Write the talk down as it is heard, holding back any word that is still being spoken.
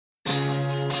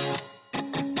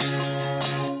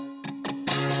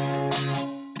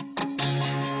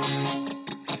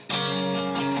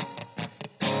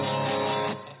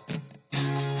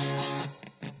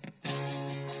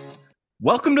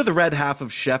Welcome to the Red Half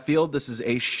of Sheffield. This is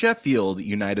a Sheffield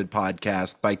United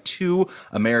podcast by two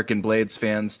American Blades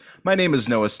fans. My name is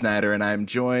Noah Snyder, and I'm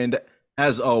joined,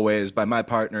 as always, by my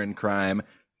partner in crime,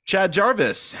 Chad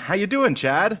Jarvis. How you doing,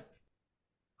 Chad?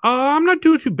 I'm not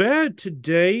doing too bad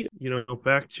today.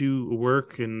 Back to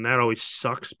work, and that always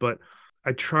sucks. But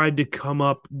I tried to come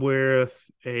up with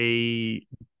a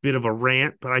bit of a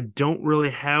rant, but I don't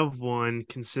really have one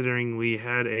considering we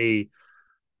had a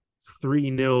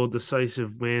 3-0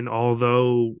 decisive win.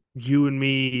 Although you and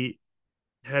me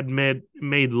had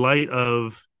made light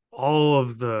of all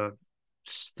of the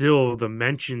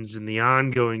mentions and the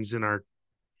ongoings in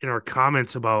our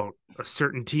comments about a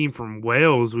certain team from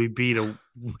Wales we beat a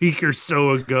week or so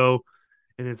ago,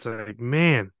 and it's like,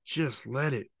 man, just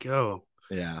let it go.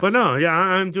 Yeah, But no, yeah,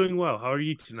 I'm doing well. How are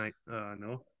you tonight?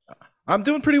 No. I'm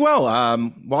doing pretty well.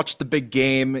 Watched the big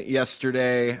game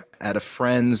yesterday at a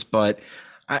friend's, but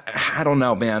I don't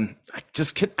know, man.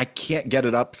 I can't get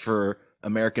it up for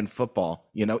American football.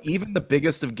 You know, even the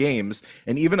biggest of games,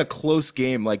 and even a close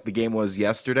game like the game was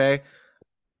yesterday.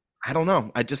 I don't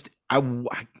know. I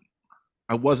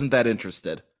wasn't that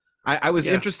interested. I was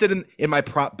Yeah, interested in my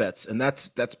prop bets, and that's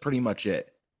pretty much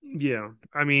it. yeah.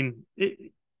 I mean,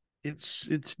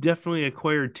 it's definitely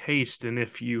acquired taste, and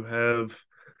if you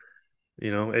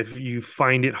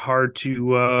find it hard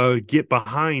to get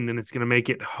behind, then it's going to make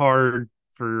it hard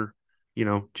for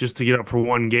just to get up for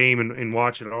one game and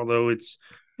watch it. Although it's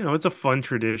a fun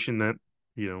tradition that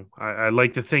I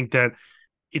like to think that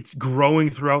it's growing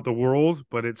throughout the world,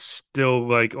 but it's still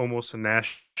like almost a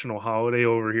national holiday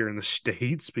over here in the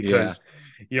States Yeah. because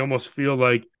you almost feel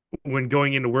like when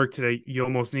going into work today, you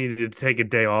almost needed to take a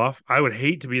day off. I would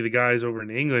hate to be the guys over in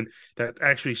England that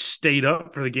actually stayed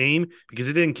up for the game because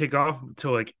it didn't kick off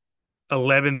until like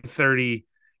 11:30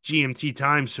 GMT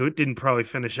time, so it didn't probably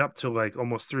finish up till like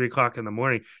almost 3 o'clock in the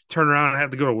morning. Turn around and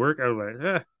have to go to work. I was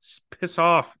like, piss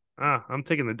off. I'm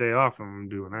taking the day off and I'm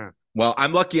doing that. Well,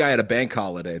 I'm lucky I had a bank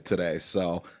holiday today,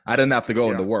 so I didn't have to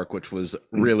go into Yeah. work, which was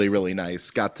really, really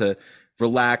nice. Got to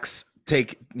relax,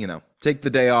 take the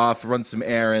day off, run some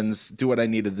errands, do what I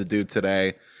needed to do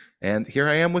today. And here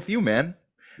I am with you, man.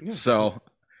 Yeah. So,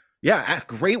 yeah, a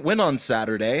great win on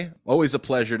Saturday. Always a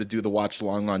pleasure to do the watch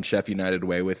along on Chef United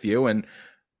Way with you. And,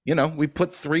 we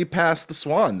put three past the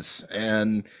Swans,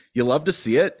 and you love to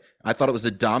see it. I thought it was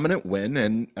a dominant win.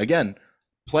 And again,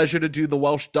 pleasure to do the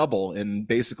Welsh double in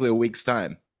basically a week's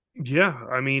time. Yeah,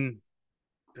 I mean,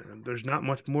 there's not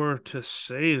much more to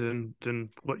say than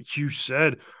what you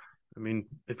said. I mean,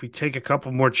 if we take a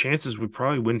couple more chances, we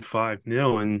probably win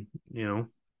 5-0 and,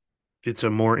 it's a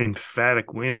more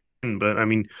emphatic win. But I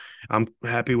mean, I'm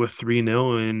happy with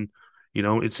 3-0 and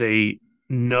it's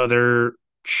another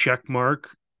check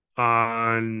mark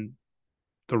on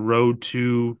the road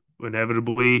to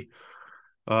inevitably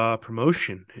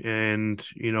promotion. And,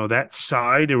 that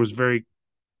side, there was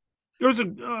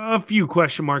a few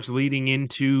question marks leading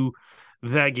into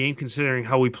that game, considering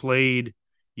how we played.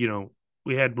 You know,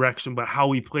 we had Wrexham, but how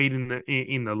we played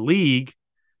in the league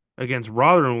against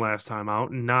Rotherham last time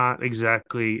out, not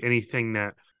exactly anything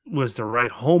that was to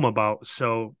write home about.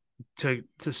 So to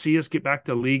see us get back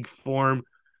to league form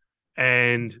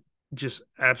and just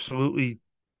absolutely,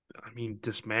 I mean,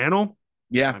 dismantle.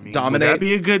 Yeah, I mean, would that dominate.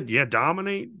 be a good, yeah,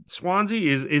 dominate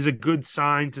Swansea is a good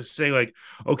sign to say, like,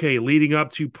 okay, leading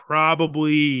up to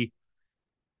probably,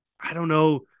 I don't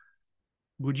know,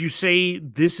 would you say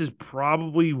this is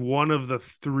probably one of the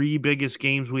three biggest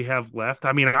games we have left?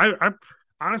 I mean, I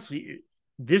honestly,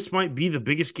 this might be the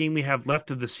biggest game we have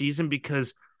left of the season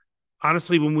because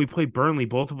honestly, when we play Burnley,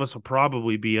 both of us will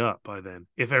probably be up by then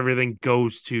if everything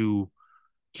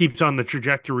keeps on the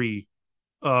trajectory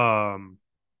um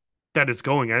that it's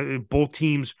going. Both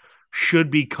teams should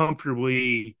be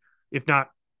comfortably, if not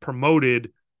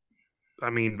promoted, I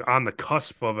mean, on the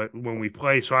cusp of it when we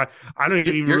play. So I don't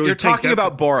even You're really think talking that's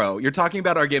about Boro. You're talking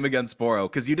about our game against Boro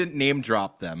because you didn't name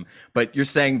drop them, but you're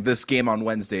saying this game on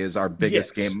Wednesday is our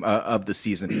biggest yes, game of the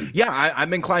season. Yeah,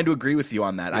 I'm inclined to agree with you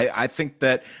on that. I think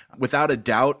that without a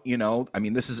doubt, I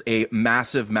mean, this is a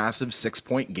massive, massive 6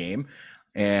 point game,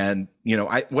 and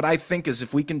what I think is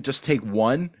if we can just take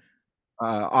one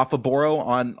off of Boro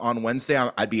on Wednesday,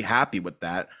 I'd be happy with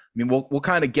that. I mean, we'll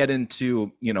kind of get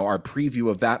into our preview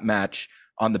of that match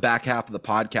on the back half of the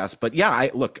podcast. But yeah,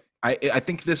 I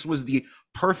think this was the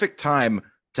perfect time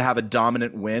to have a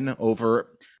dominant win over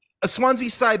a Swansea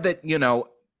side that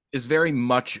is very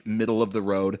much middle of the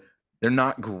road. They're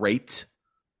not great.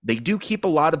 They do keep a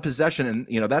lot of possession,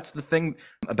 and that's the thing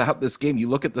about this game. You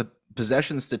look at the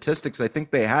possession statistics. I think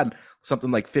they had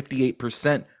something like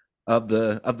 58% of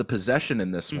the possession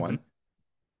in this mm-hmm. one.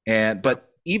 And Yeah. but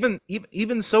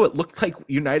even so, it looked like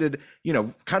United,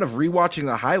 kind of rewatching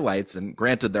the highlights, and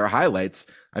granted they're highlights.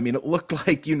 I mean, it looked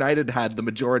like United had the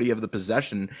majority of the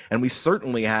possession, and we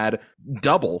certainly had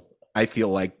double, I feel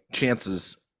like,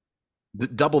 chances,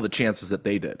 double the chances that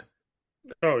they did.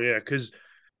 Oh yeah, because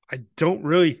I don't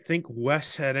really think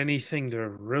Wes had anything to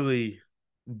really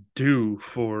do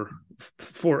for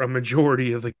a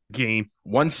majority of the game.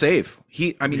 One save.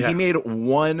 I mean, he Yeah. made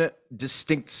one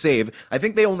distinct save. I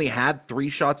think they only had 3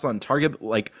 shots on target.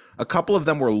 Like a couple of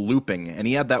them were looping, and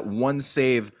he had that one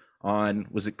save on,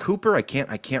 was it Cooper? I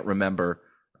can't remember.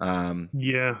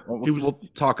 Yeah. We'll, It was we'll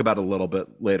talk about it a little bit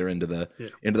later yeah.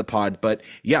 into the pod, but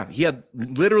yeah, he had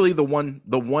literally the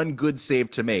one good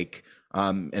save to make.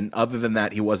 And other than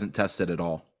that, he wasn't tested at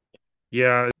all.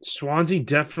 Yeah, Swansea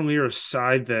definitely are a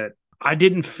side that I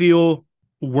didn't feel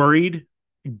worried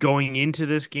going into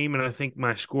this game, and I think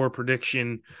my score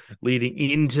prediction leading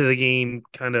into the game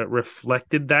kind of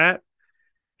reflected that.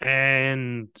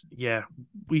 And yeah,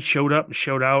 we showed up and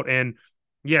showed out. And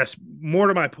yes, more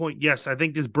to my point, yes, I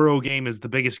think this Boro game is the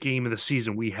biggest game of the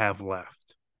season we have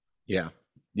left. Yeah.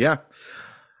 Yeah.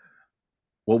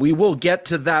 Well, we will get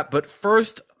to that, but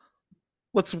first,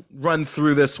 let's run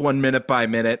through this one minute by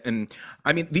minute. And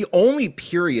I mean, the only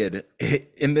period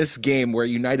in this game where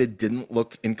United didn't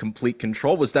look in complete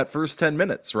control was that first 10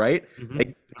 minutes, right?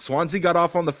 Mm-hmm. Swansea got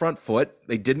off on the front foot.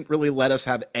 They didn't really let us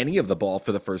have any of the ball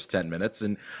for the first 10 minutes.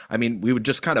 And I mean, we would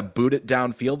just kind of boot it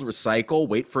downfield, recycle,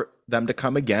 wait for them to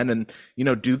come again. And,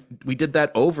 we did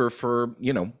that over for,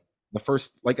 the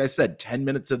first, like I said, 10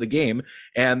 minutes of the game.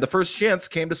 And the first chance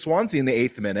came to Swansea in the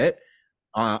 8th minute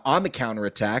on the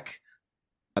counterattack.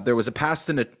 There was a pass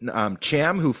to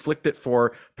Cham, who flicked it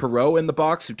for Perot in the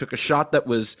box, who took a shot that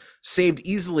was saved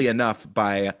easily enough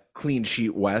by clean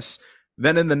sheet Wes.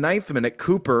 Then in the 9th minute,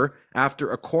 Cooper,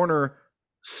 after a corner,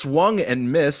 swung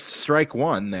and missed strike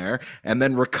one there, and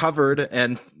then recovered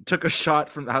and took a shot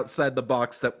from outside the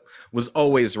box that was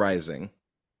always rising.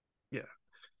 Yeah.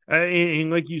 And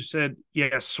like you said,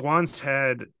 yeah, Swans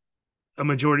had a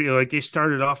majority, like they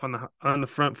started off on the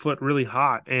front foot really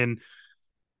hot. And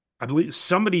I believe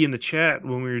somebody in the chat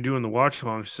when we were doing the watch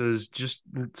along says just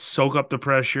soak up the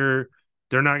pressure.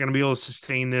 They're not going to be able to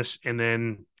sustain this, and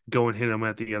then go and hit them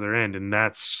at the other end. And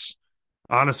that's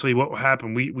honestly what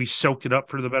happened. We soaked it up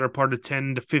for the better part of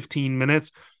 10 to 15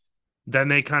 minutes. Then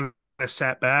they kind of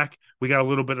sat back. We got a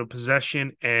little bit of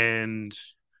possession, and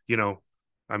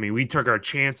I mean, we took our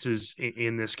chances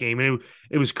in this game. And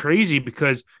it was crazy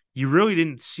because you really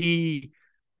didn't see,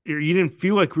 you didn't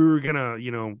feel like we were gonna,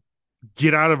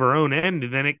 get out of our own end.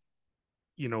 And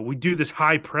then we do this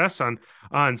high press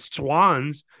on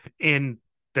Swans, and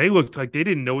they looked like they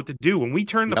didn't know what to do. When we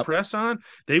turned the press on,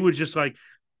 they would just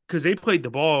because they played the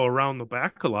ball around the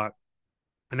back a lot.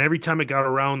 And every time it got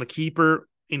around the keeper,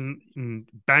 in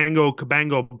Bango,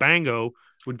 Cabango, Bango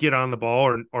would get on the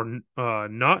ball, or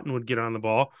Naughton would get on the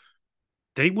ball,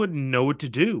 they wouldn't know what to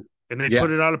do, and they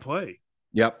put it out of play.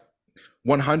 Yep.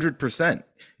 100%.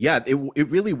 Yeah, it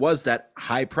really was that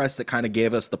high press that kind of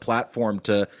gave us the platform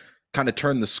to kind of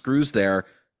turn the screws there,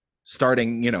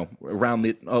 starting, around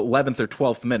the 11th or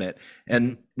 12th minute.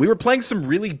 And we were playing some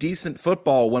really decent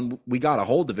football when we got a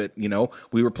hold of it.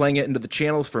 We were playing it into the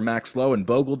channels for Max Lowe and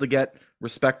Bogle to get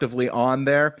respectively on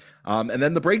there. And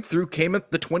then the breakthrough came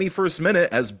at the 21st minute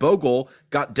as Bogle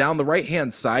got down the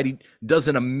right-hand side. He does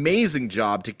an amazing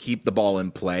job to keep the ball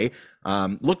in play.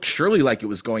 Looked surely like it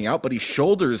was going out, but he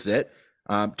shoulders it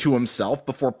to himself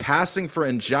before passing for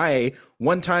Njaye,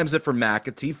 one-times it for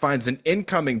McAtee, finds an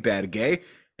incoming Berge,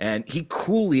 and he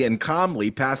coolly and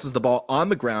calmly passes the ball on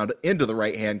the ground into the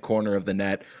right-hand corner of the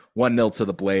net. 1-0 to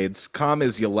the Blades. Calm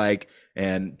as you like,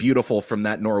 and beautiful from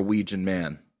that Norwegian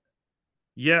man.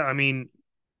 Yeah, I mean,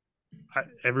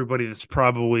 everybody that's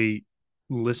probably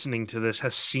listening to this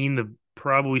has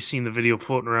probably seen the video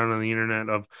floating around on the internet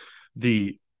of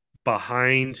the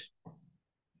behind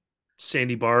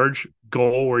Sandy Barge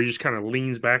goal where he just kind of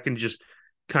leans back and just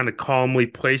kind of calmly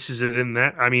places it in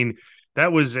that. I mean,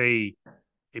 that was a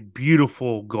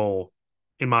beautiful goal,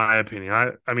 in my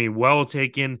opinion. I mean, well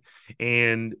taken.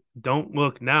 And don't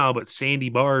look now, but Sandy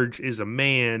Barge is a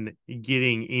man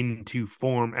getting into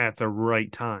form at the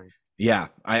right time. Yeah,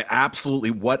 I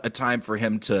absolutely. What a time for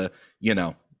him to,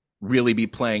 really be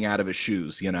playing out of his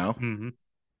shoes, Mm-hmm.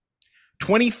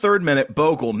 23rd minute,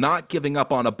 Bogle, not giving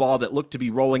up on a ball that looked to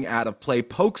be rolling out of play,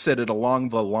 pokes at it along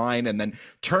the line and then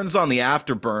turns on the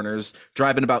afterburners,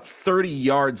 driving about 30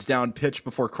 yards down pitch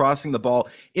before crossing the ball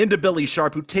into Billy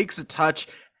Sharp, who takes a touch,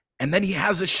 and then he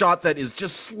has a shot that is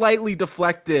just slightly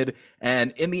deflected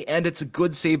And in the end, it's a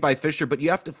good save by Fisher, but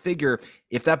you have to figure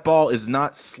if that ball is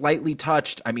not slightly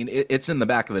touched, I mean, it's in the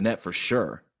back of the net for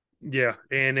sure. Yeah,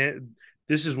 and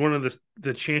this is one of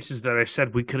the chances that I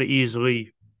said we could have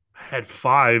easily had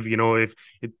five. If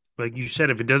it, like you said,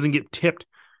 if it doesn't get tipped,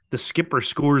 the skipper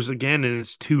scores again and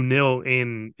it's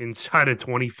 2-0 inside of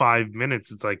 25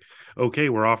 minutes. It's like, okay,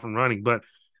 we're off and running. But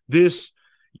this,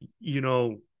 you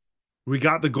know, we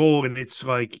got the goal, and it's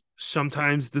like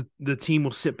sometimes the team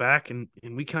will sit back and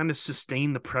we kind of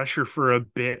sustain the pressure for a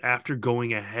bit after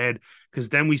going ahead, because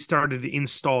then we started to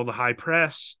install the high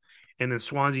press, and then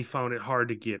Swansea found it hard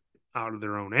to get out of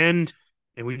their own end,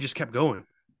 and we just kept going.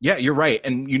 Yeah, you're right.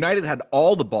 And United had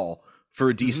all the ball for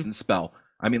a Mm-hmm. decent spell.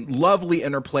 I mean, lovely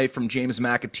interplay from James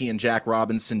McAtee and Jack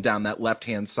Robinson down that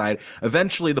left-hand side.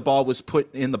 Eventually, the ball was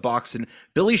put in the box, and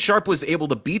Billy Sharp was able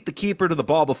to beat the keeper to the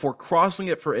ball before crossing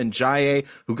it for Njaye,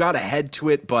 who got ahead to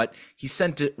it, but he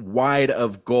sent it wide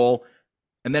of goal.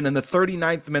 And then in the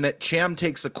 39th minute, Cham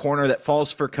takes a corner that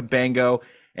falls for Cabango,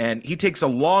 and he takes a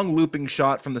long looping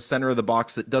shot from the center of the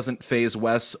box that doesn't phase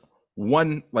Wes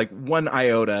one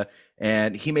iota,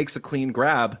 and he makes a clean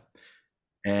grab.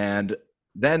 And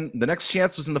then the next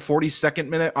chance was in the 42nd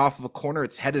minute off of a corner.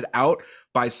 It's headed out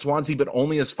by Swansea, but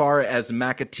only as far as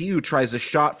McAtee, who tries a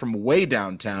shot from way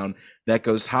downtown that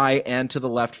goes high and to the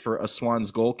left for a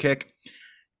Swans goal kick.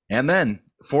 And then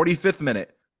 45th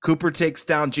minute, Cooper takes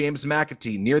down James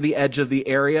McAtee near the edge of the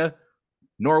area.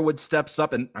 Norwood steps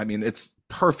up, and I mean, it's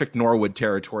perfect Norwood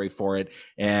territory for it.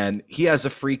 And he has a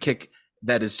free kick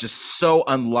that is just so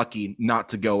unlucky not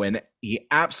to go in. He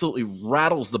absolutely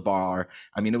rattles the bar.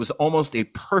 I mean, it was almost a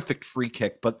perfect free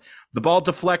kick, but the ball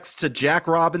deflects to Jack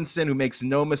Robinson, who makes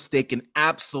no mistake and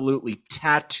absolutely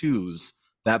tattoos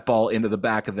that ball into the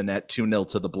back of the net, 2-0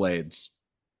 to the Blades.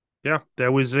 Yeah,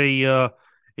 that was a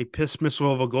piss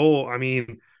missile of a goal. I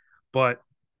mean, but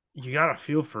you got to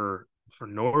feel for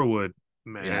Norwood,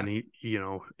 man.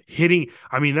 Yeah. Hitting.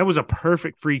 I mean, that was a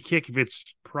perfect free kick. If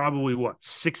it's probably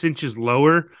 6 inches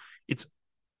lower, it's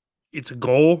a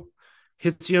goal.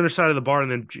 Hits the underside of the bar,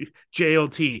 and then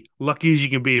JLT, lucky as you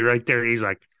can be, right there. He's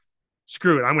like,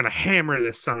 screw it, I'm going to hammer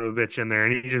this son of a bitch in there.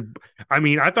 And he just, I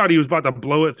mean, I thought he was about to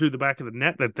blow it through the back of the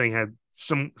net. That thing had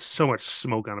so much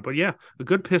smoke on it. But yeah, a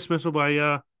good piss missile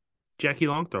by Jackie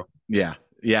Longthrow. Yeah.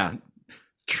 Yeah.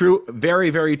 True. Very,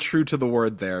 very true to the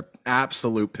word there.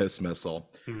 Absolute piss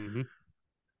missile. Mm-hmm.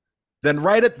 Then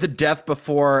right at the death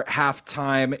before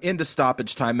halftime into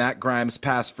stoppage time, Matt Grimes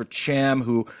passed for Cham,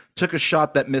 who took a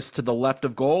shot that missed to the left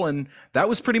of goal. And that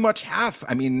was pretty much half.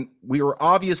 I mean, we were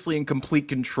obviously in complete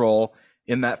control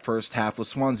in that first half, with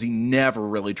Swansea never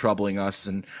really troubling us.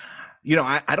 And,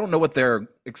 I don't know what their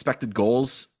expected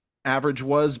goals average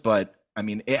was, but I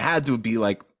mean, it had to be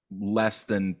like less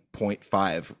than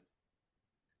 0.5.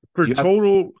 For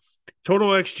total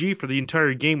XG for the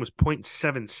entire game was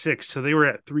 0.76, so they were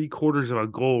at 3/4 of a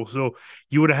goal. So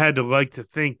you would have had to like to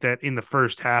think that in the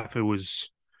first half it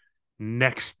was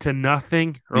next to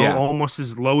nothing, or almost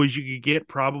as low as you could get,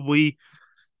 probably.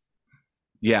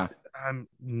 Yeah.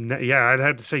 I'd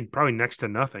have to say probably next to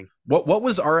nothing. What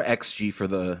was our XG for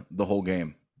the whole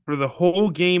game? For the whole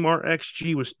game, our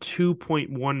XG was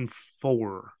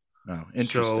 2.14. Oh,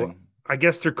 interesting. So I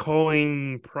guess they're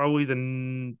calling probably the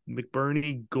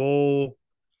McBurney goal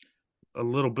a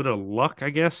little bit of luck,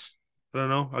 I guess. I don't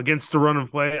know. Against the run of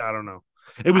play, I don't know.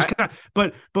 It was kind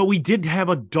of, but we did have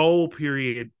a dull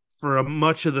period for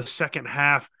much of the second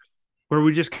half where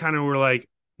we just kind of were like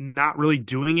not really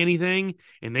doing anything,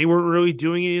 and they weren't really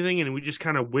doing anything, and we just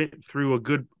kind of went through a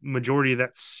good majority of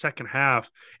that second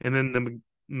half. And then the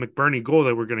McBurney goal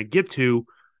that we're going to get to,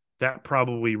 that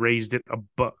probably raised it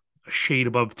a shade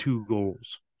above 2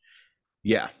 goals.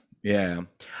 Yeah.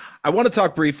 I want to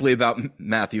talk briefly about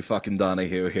Matthew fucking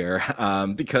Donahue here,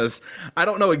 because I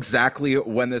don't know exactly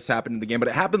when this happened in the game, but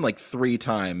it happened like 3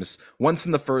 times. Once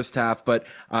in the first half, but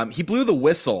he blew the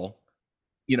whistle,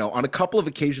 on a couple of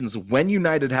occasions when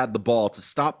United had the ball to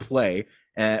stop play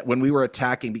when we were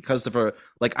attacking because of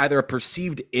either a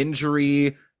perceived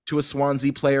injury to a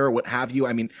Swansea player or what have you.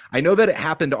 I mean, I know that it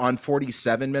happened on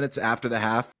 47 minutes after the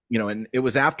half, and it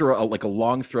was after a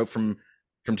long throw from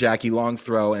Jackie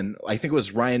Longthrow, and I think it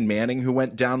was Ryan Manning who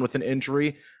went down with an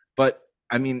injury. But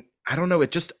I mean, I don't know.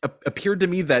 It just appeared to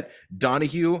me that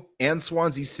Donahue and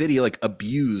Swansea City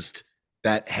abused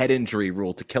that head injury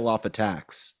rule to kill off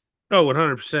attacks. Oh,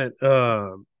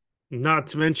 100%. Not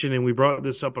to mention, and we brought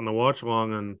this up on the watch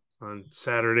along on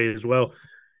Saturday as well.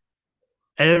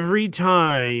 Every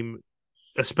time,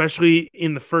 especially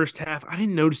in the first half, I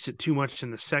didn't notice it too much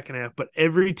in the second half, but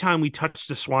every time we touched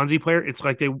a Swansea player, it's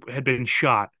like they had been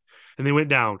shot and they went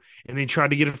down and they tried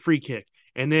to get a free kick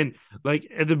And then, like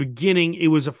at the beginning, it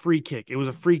was a free kick. It was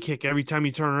a free kick every time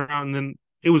you turn around. And then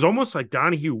it was almost like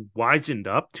Donahue wisened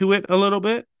up to it a little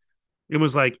bit. It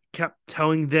was like kept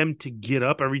telling them to get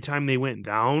up every time they went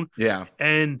down. Yeah.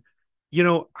 And,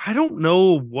 I don't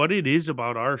know what it is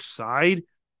about our side,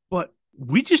 but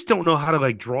we just don't know how to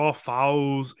like draw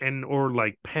fouls or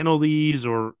like penalties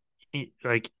or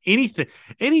like anything,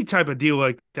 any type of deal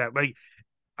like that. Like,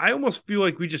 I almost feel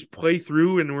like we just play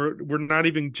through and we're not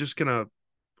even just gonna,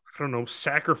 I don't know,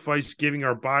 sacrifice throwing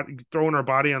our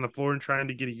body on the floor and trying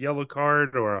to get a yellow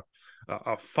card or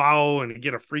a foul and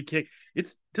get a free kick.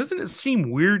 Doesn't it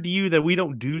seem weird to you that we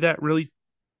don't do that really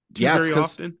Yeah, it's very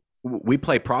because often? we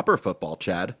play proper football,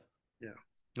 Chad. Yeah,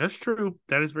 that's true.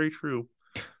 That is very true.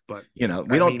 But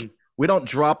we don't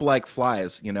drop like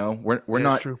flies. We're that's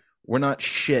not true. we're not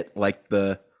shit like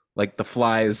the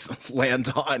flies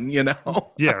land on.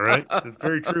 Yeah, right. That's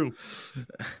very true.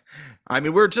 I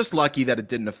mean, we're just lucky that it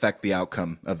didn't affect the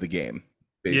outcome of the game.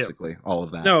 Basically, all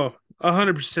of that. No,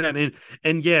 100%.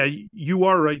 And yeah, you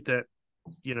are right that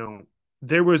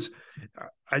there was.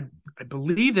 I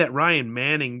believe that Ryan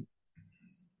Manning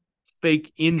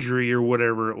fake injury or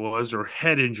whatever it was, or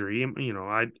head injury.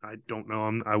 I don't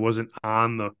know. I wasn't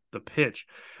on the pitch,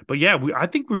 but yeah, I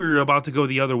think we were about to go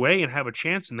the other way and have a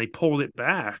chance, and they pulled it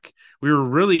back. We were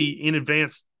really in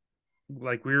advance,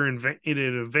 like we were in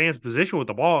an advanced position with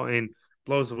the ball, and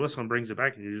blows the whistle and brings it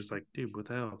back, and you're just like, dude, what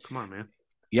the hell? Come on, man.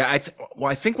 Yeah, I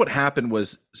think what happened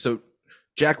was, so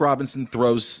Jack Robinson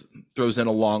throws in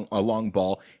a long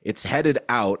ball. It's headed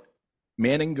out.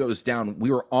 Manning goes down.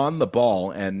 We were on the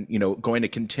ball and going to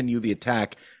continue the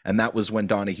attack, and that was when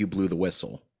Donahue blew the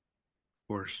whistle. Of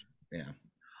course. Yeah.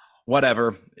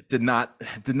 Whatever. It did not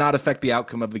affect the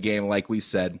outcome of the game, like we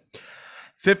said.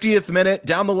 50th minute,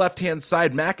 down the left-hand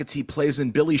side, McAtee plays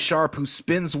in Billy Sharp, who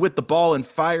spins with the ball and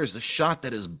fires a shot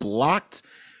that is blocked.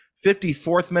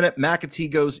 54th minute, McAtee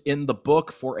goes in the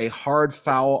book for a hard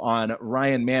foul on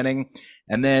Ryan Manning.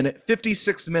 And then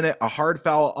 56th minute, a hard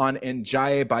foul on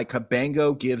Njaye by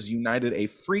Cabango gives United a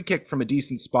free kick from a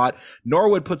decent spot.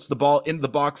 Norwood puts the ball into the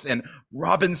box, and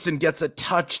Robinson gets a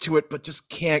touch to it, but just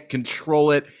can't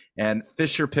control it. And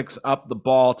Fisher picks up the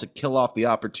ball to kill off the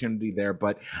opportunity there.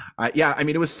 But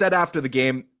it was said after the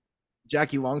game,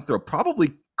 Jackie Longthrow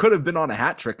probably could have been on a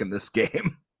hat trick in this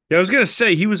game. Yeah, I was gonna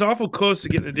say he was awful close to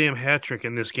getting a damn hat trick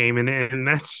in this game, and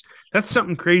that's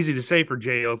something crazy to say for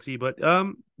JLT. But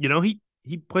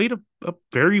he played a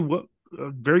very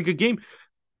good game,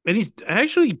 and he's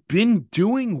actually been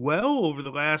doing well over the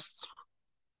last,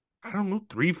 I don't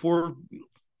know,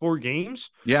 4 games.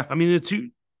 Yeah, I mean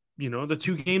the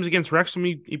two games against Wrexham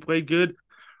he played good.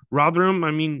 Rotherham,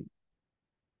 I mean,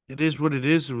 it is what it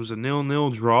is. It was a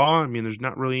 0-0 draw. I mean, there's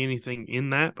not really anything in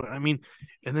that, but I mean,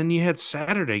 and then you had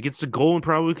Saturday, gets the goal and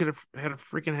probably could have had a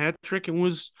freaking hat trick and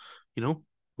was,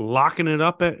 locking it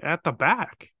up at the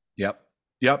back. Yep.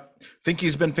 Think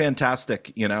he's been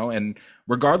fantastic, and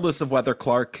regardless of whether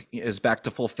Clark is back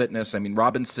to full fitness, I mean,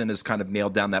 Robinson has kind of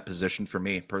nailed down that position for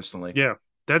me personally. Yeah,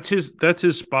 that's his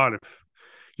spot. And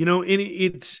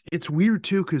it's weird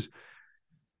too, because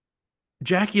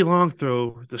Jackie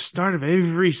Longthrow, the start of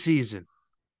every season,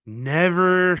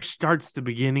 never starts the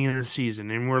beginning of the season.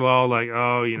 And we're all like,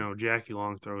 oh, Jackie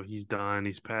Longthrow, he's done.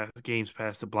 He's passed, the game's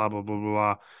past it, blah, blah, blah, blah,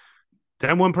 blah.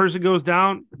 Then one person goes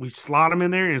down, we slot him in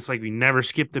there, and it's like we never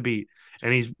skipped a beat.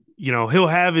 And he's, he'll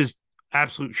have his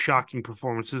absolute shocking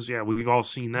performances. Yeah, we've all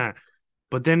seen that.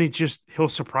 But then he'll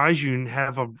surprise you and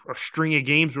have a string of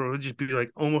games where it'll just be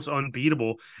like almost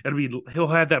unbeatable. He'll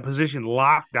have that position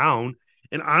locked down.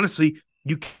 And honestly,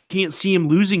 you can't see him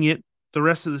losing it the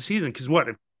rest of the season. Because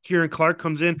if Kieran Clark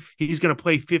comes in, he's going to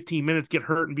play 15 minutes, get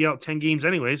hurt, and be out 10 games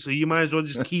anyway. So you might as well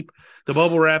just keep the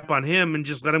bubble wrap on him and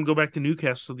just let him go back to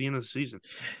Newcastle at the end of the season.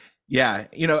 Yeah.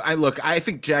 I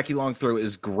think Jackie Longthrow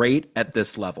is great at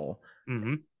this level.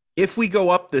 Mm-hmm. If we go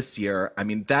up this year, I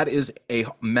mean, that is a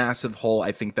massive hole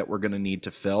I think that we're going to need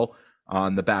to fill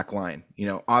on the back line.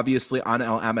 Obviously,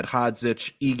 Anel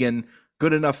Ahmedhodzic, Egan,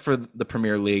 good enough for the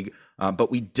Premier League.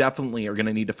 But we definitely are going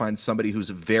to need to find somebody who's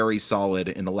very solid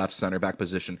in the left center back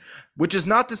position, which is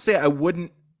not to say I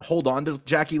wouldn't hold on to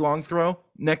Jackie Longthrow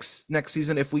next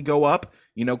season if we go up,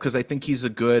 because I think he's a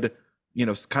good,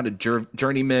 kind of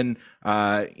journeyman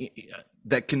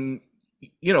that can,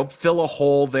 fill a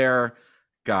hole there.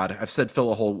 God, I've said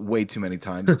fill a hole way too many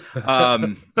times.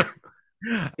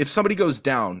 If somebody goes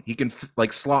down, he can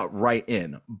slot right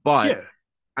in. But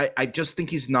yeah. I just think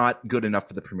he's not good enough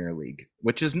for the Premier League,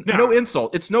 which is no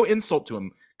insult. It's no insult to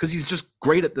him because he's just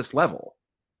great at this level.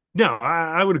 No,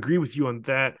 I would agree with you on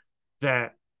that.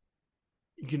 That,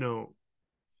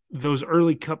 those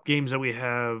early cup games that we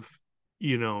have,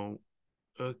 you know,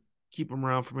 uh, keep him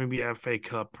around for maybe FA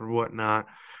Cup or whatnot.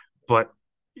 But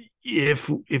if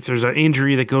there's an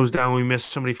injury that goes down, we miss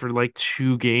somebody for like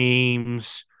 2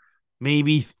 games,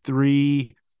 maybe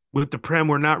three. With the Prem,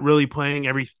 we're not really playing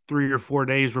every 3 or 4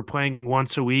 days. We're playing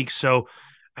once a week. So,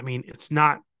 I mean, it's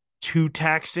not too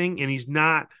taxing, and he's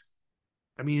not.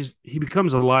 I mean, he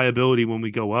becomes a liability when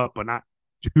we go up, but not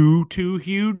too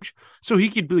huge. So he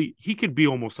could be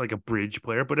almost like a bridge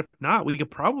player. But if not, we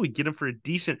could probably get him for a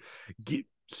decent,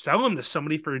 sell him to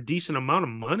somebody for a decent amount of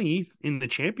money in the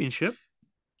championship.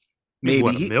 Maybe Maybe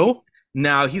what, a mill?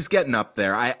 no, he's getting up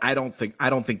there. I don't think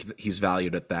that he's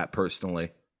valued at that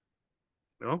personally.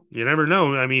 Well, you never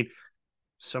know. I mean,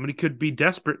 somebody could be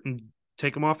desperate and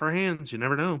take him off our hands. You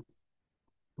never know.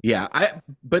 Yeah,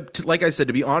 like I said,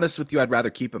 to be honest with you, I'd rather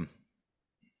keep him.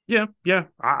 Yeah, yeah,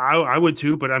 I would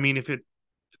too. But I mean, if it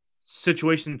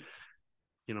situation,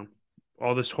 you know,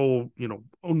 all this whole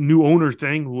new owner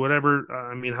thing, whatever.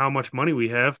 I mean, how much money we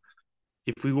have.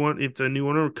 If the new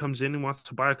owner comes in and wants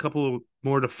to buy a couple of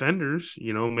more defenders,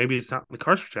 maybe it's not in the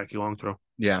cards for Jackie Longthrow.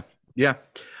 Yeah, yeah.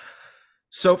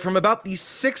 So from about the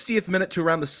 60th minute to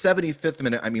around the 75th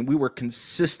minute, I mean, we were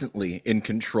consistently in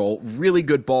control. Really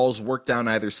good balls worked down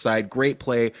either side. Great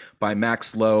play by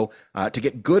Max Lowe to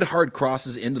get good hard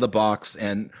crosses into the box.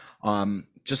 And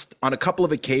just on a couple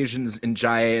of occasions,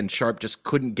 Njaye and Sharp just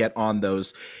couldn't get on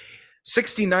those.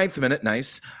 69th minute,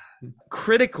 nice.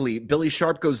 Critically, Billy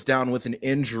Sharp goes down with an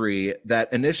injury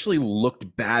that initially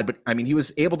looked bad, but I mean, he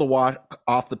was able to walk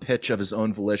off the pitch of his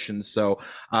own volition. So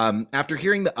after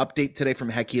hearing the update today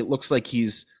from Hecky, it looks like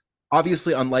he's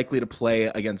obviously unlikely to play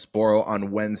against Boro on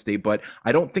Wednesday, but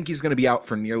I don't think he's going to be out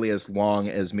for nearly as long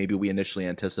as maybe we initially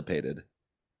anticipated.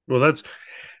 Well, that's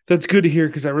good to hear,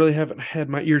 because I really haven't had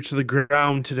my ear to the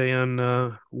ground today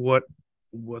on what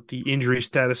the injury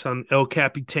status on El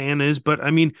Capitan is. But I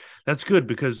mean, that's good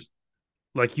because,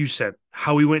 like you said,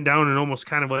 how he went down in almost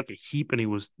kind of like a heap, and he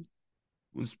was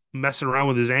messing around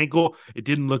with his ankle. It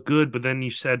didn't look good, but then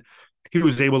you said he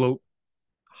was able to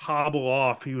hobble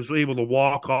off. He was able to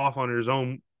walk off on his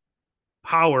own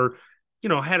power.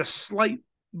 Had a slight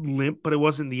limp, but it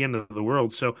wasn't the end of the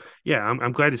world. So yeah,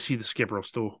 I'm glad to see the skipper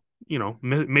still,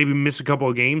 maybe miss a couple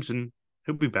of games and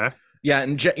he'll be back. Yeah,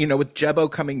 and with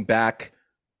Jebo coming back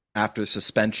after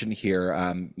suspension here,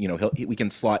 we can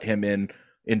slot him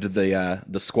into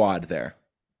the squad there.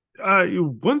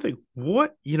 One thing,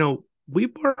 we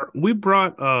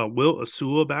brought Will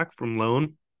Asula back from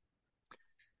loan.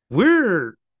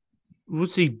 Where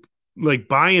was he, like,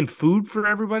 buying food for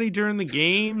everybody during the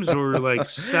games, or like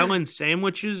selling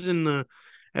sandwiches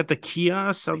at the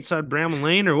kiosks outside Bramall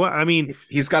Lane, or what? I mean,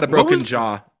 He's got a broken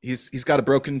jaw. He's got a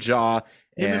broken jaw.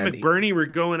 Him and McBurney were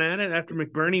going at it after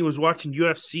McBurney was watching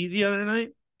UFC the other night.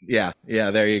 Yeah,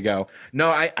 there you go. No,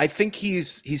 I think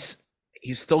he's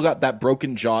still got that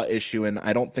broken jaw issue, and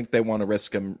I don't think they want to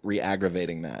risk him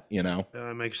re-aggravating that.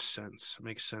 Makes sense.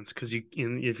 Makes sense, because if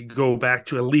you go back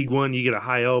to a League One, you get a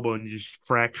high elbow and you just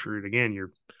fracture it again.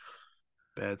 You're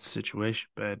bad situation,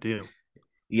 bad deal.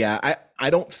 Yeah, I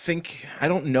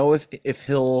don't know if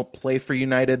he'll play for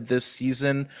United this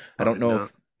season. I don't know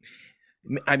if.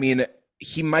 I mean,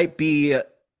 he might be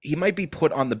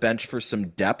put on the bench for some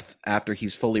depth after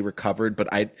he's fully recovered, but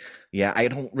I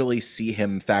don't really see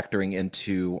him factoring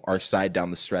into our side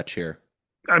down the stretch here.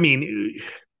 I mean,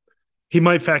 he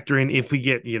might factor in if we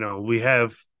get, we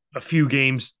have a few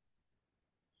games,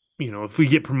 if we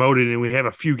get promoted and we have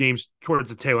a few games towards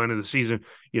the tail end of the season,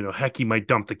 heck, he might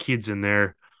dump the kids in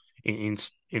there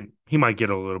and he might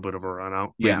get a little bit of a run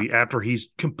out maybe after he's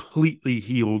completely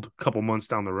healed a couple months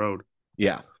down the road.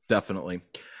 Yeah, definitely.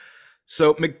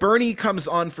 So McBurney comes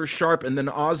on for Sharp, and then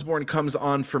Osborne comes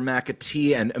on for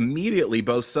McAtee, and immediately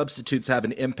both substitutes have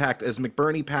an impact as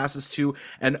McBurney passes to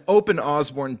an open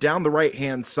Osborne down the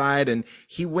right-hand side, and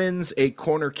he wins a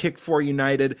corner kick for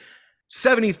United.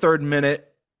 73rd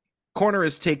minute, corner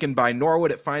is taken by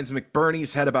Norwood. It finds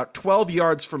McBurney's head about 12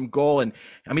 yards from goal, and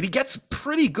I mean, he gets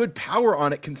pretty good power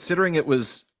on it considering it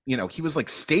was, he was like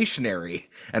stationary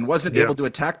and wasn't able to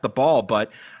attack the ball,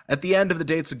 but at the end of the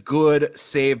day, it's a good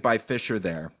save by Fisher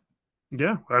there.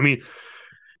 Yeah, I mean,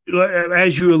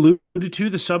 as you alluded to,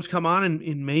 the subs come on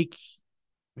and make,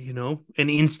 an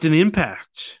instant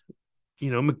impact.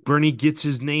 McBurney gets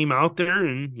his name out there,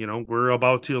 and, we're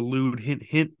about to allude,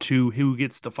 hint to who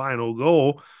gets the final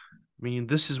goal. I mean,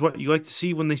 this is what you like to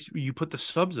see when you put the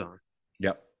subs on.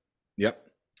 Yep.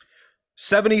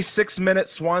 76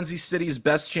 minutes, Swansea City's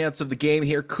best chance of the game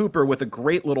here. Cooper with a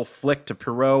great little flick to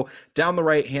Perot down the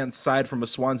right-hand side from a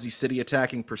Swansea City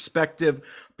attacking perspective.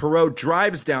 Perot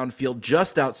drives downfield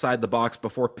just outside the box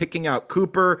before picking out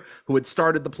Cooper, who had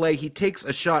started the play. He takes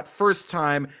a shot first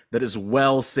time that is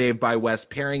well saved by West,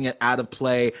 pairing it out of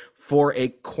play for a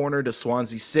corner to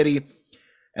Swansea City.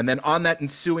 And then on that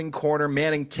ensuing corner,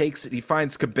 Manning takes it. He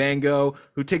finds Cabango,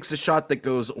 who takes a shot that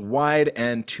goes wide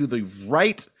and to the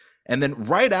right. And then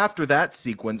right after that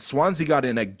sequence, Swansea got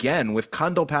in again with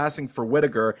Kundal passing for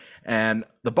Whittaker, and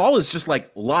the ball is just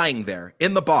like lying there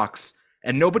in the box,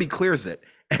 and nobody clears it.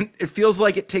 And it feels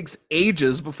like it takes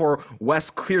ages before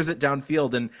West clears it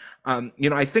downfield. And,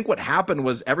 I think what happened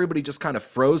was everybody just kind of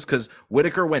froze because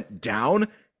Whittaker went down,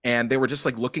 and they were just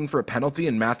like looking for a penalty,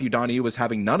 and Matthew Donahue was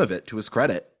having none of it, to his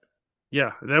credit.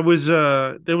 Yeah, that was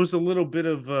there was a little bit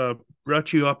of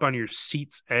brought you up on your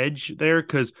seat's edge there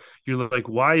because you're like,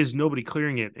 why is nobody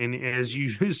clearing it? And as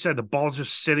you said, the ball's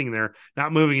just sitting there,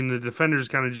 not moving, and the defender's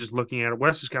kind of just looking at it.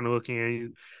 West is kind of looking at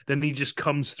it. Then he just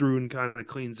comes through and kind of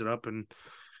cleans it up, and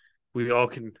we all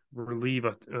can relieve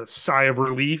a sigh of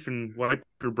relief and wipe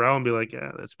your brow and be like,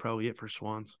 yeah, that's probably it for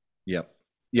Swans. Yep.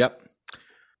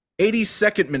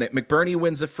 82nd minute, McBurney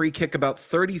wins a free kick about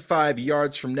 35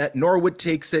 yards from net. Norwood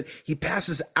takes it. He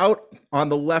passes out on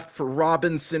the left for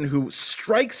Robinson, who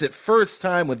strikes it first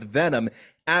time with venom,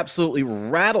 absolutely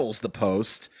rattles the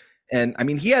post. And,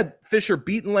 he had Fisher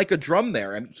beaten like a drum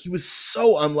there. He was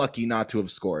so unlucky not to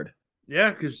have scored. Yeah,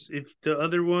 because if the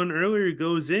other one earlier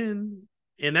goes in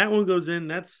and that one goes in,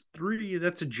 that's 3.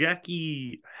 That's a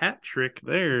Jackie hat trick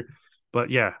there. But,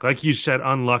 yeah, like you said,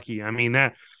 unlucky.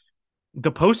 That – the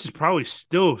post is probably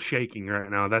still shaking right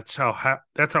now. That's how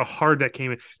hard that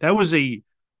came in. That was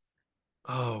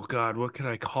oh God, what could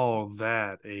I call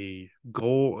that? A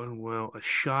goal? Well, a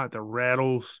shot that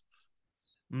rattles.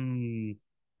 I don't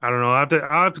know.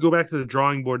 I'll have to go back to the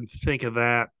drawing board and think of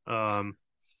that.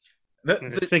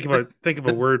 Think of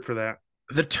a word for that.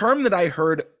 The term that I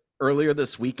heard earlier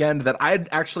this weekend that I'd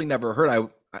actually never heard.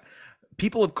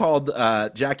 People have called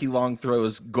Jackie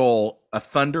Longthrow's goal a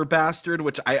Thuderbastard,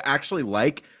 which I actually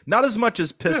like. Not as much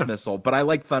as Piss Missile, but I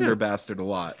like Thuderbastard a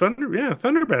lot.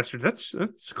 Thuderbastard.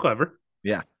 That's clever.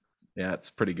 Yeah,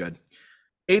 it's pretty good.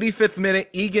 85th minute,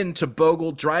 Egan to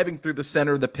Bogle driving through the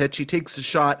center of the pitch. He takes a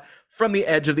shot from the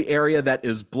edge of the area that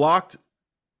is blocked.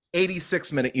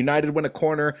 86th minute, United win a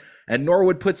corner, and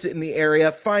Norwood puts it in the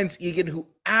area, finds Egan, who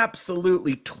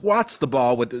absolutely twats the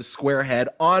ball with his square head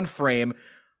on frame.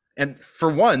 And for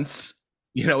once,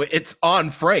 it's on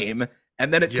frame.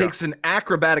 And then it takes an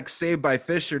acrobatic save by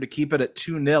Fisher to keep it at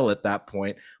 2-0 at that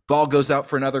point. Ball goes out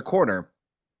for another corner.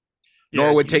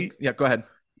 Norwood takes... Yeah, go ahead.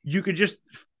 You could just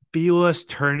feel us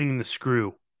turning the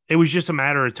screw. It was just a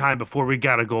matter of time before we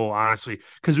got a goal, honestly,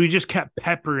 because we just kept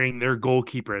peppering their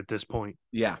goalkeeper at this point.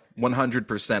 Yeah,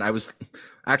 100%. I was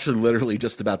actually literally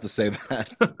just about to say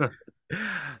that.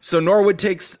 So Norwood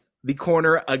takes the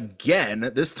corner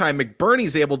again. This time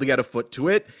McBurney's able to get a foot to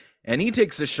it, and he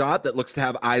takes a shot that looks to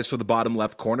have eyes for the bottom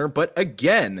left corner. But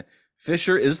again,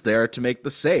 Fisher is there to make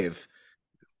the save.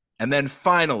 And then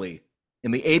finally, in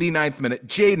the 89th minute,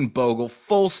 Jaden Bogle,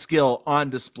 full skill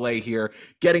on display here,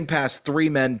 getting past 3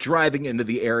 men, driving into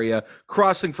the area,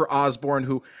 crossing for Osborne,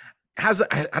 who has,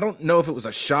 I don't know if it was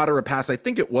a shot or a pass. I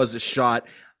think it was a shot.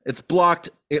 It's blocked.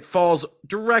 It falls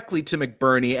directly to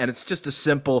McBurney, and it's just a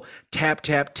simple tap,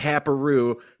 tap,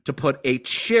 taparoo to put a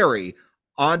cherry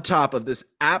on top of this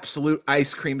absolute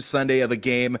ice cream sundae of a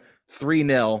game.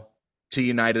 3-0 to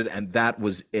United, and that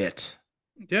was it.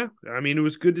 Yeah, it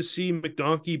was good to see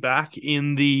McDonkey back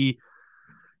in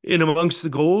amongst the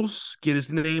goals, get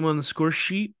his name on the score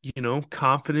sheet.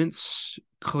 Confidence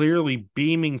clearly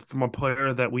beaming from a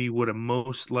player that we would have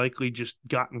most likely just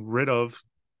gotten rid of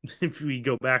if we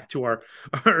go back to our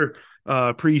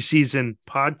preseason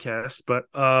podcast. But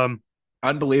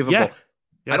unbelievable. Yeah.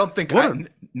 I don't think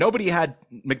nobody had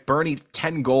McBurney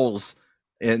 10 goals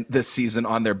in this season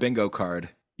on their bingo card.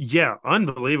 Yeah,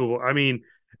 unbelievable.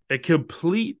 A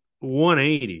complete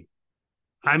 180.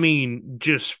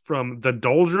 Just from the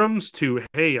doldrums to,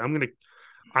 hey,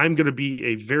 I'm gonna be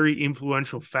a very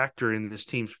influential factor in this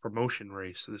team's promotion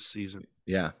race this season.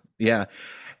 Yeah.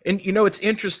 And it's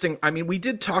interesting. We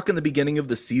did talk in the beginning of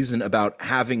the season about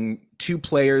having 2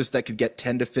 players that could get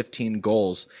 10 to 15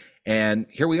 goals. And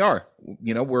here we are.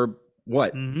 We're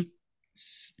what? Mm-hmm.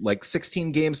 Like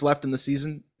 16 games left in the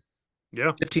season?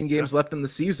 Yeah. 15 games left in the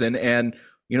season. And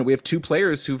we have 2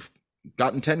 players who've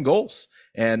gotten 10 goals,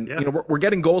 and we're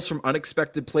getting goals from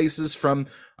unexpected places, from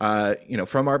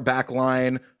from our back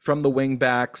line, from the wing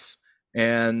backs.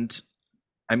 And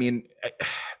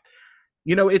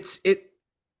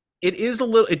it is a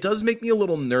little. It does make me a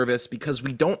little nervous because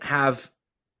we don't have,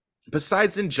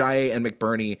 besides Njaye and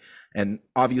McBurney, and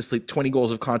obviously 20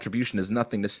 goals of contribution is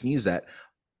nothing to sneeze at,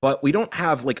 but we don't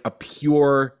have like a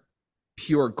pure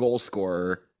goal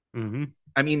scorer. Mm-hmm.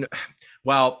 I mean,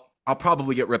 well, I'll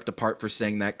probably get ripped apart for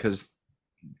saying that because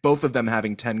both of them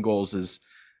having 10 goals is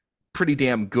pretty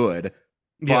damn good.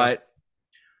 Yeah. But,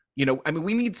 I mean,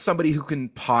 we need somebody who can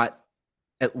pot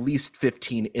at least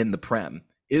 15 in the Prem.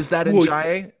 Is that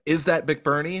Njaye? Is that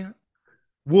McBurney?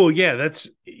 Well, yeah, that's,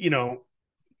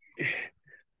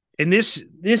 and this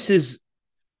is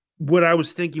what I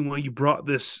was thinking when you brought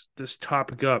this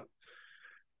topic up.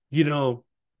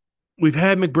 We've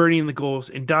had McBurney in the goals,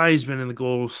 and Dye's been in the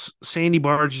goals. Sandy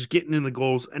Barge is getting in the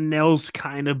goals, and Nell's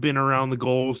kind of been around the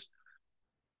goals.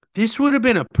 This would have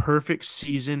been a perfect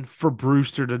season for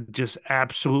Brewster to just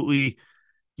absolutely,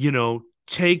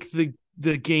 take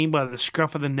the game by the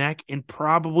scruff of the neck and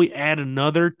probably add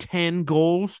another 10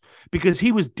 goals because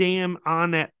he was damn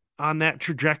on that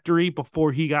trajectory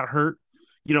before he got hurt.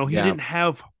 He didn't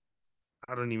have,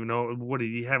 I don't even know, what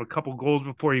did he have, a couple goals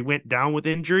before he went down with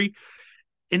injury?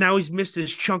 And now he's missed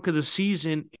his chunk of the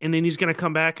season, and then he's going to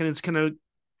come back, and it's going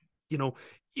to,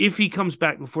 if he comes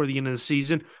back before the end of the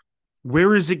season,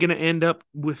 where is it going to end up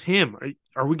with him?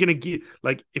 Are we going to get,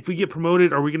 like, if we get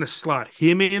promoted, are we going to slot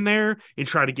him in there and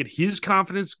try to get his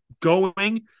confidence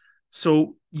going?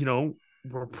 So,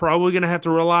 we're probably going to have to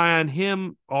rely on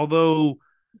him, although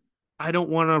I don't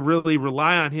want to really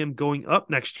rely on him going up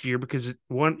next year because,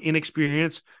 one,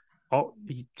 inexperience,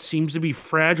 he seems to be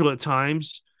fragile at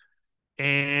times.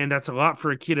 And that's a lot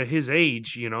for a kid of his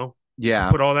age,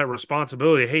 Yeah. Put all that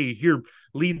responsibility. Hey, here,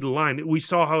 lead the line. We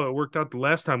saw how it worked out the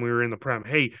last time we were in the Prem.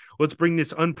 Hey, let's bring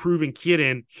this unproven kid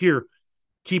in. Here,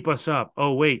 keep us up.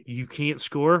 Oh, wait, you can't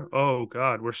score? Oh,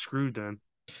 God, we're screwed then.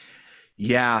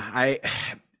 Yeah,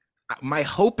 my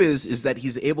hope is that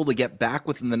he's able to get back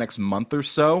within the next month or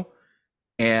so.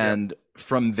 And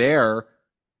from there,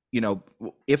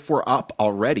 if we're up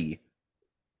already,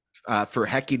 for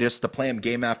Hecky just to play him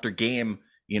game after game,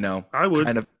 I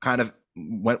would kind of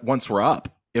once we're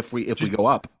up, if we go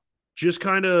up, just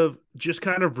kind of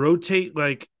rotate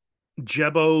like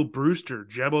Jebo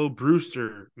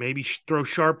Brewster, maybe throw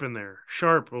Sharp in there.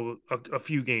 Sharp a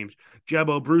few games.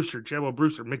 Jebo Brewster,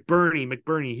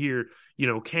 McBurney here,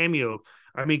 cameo.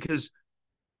 I mean, because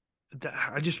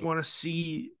I just want to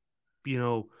see,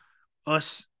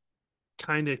 us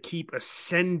kind of keep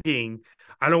ascending.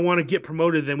 I don't want to get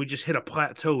promoted, then we just hit a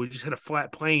plateau. We just hit a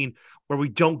flat plane where we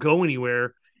don't go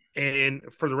anywhere. And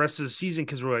for the rest of the season,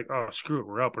 because we're like, oh, screw it,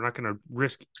 we're up. We're not going to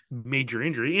risk major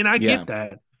injury. And I get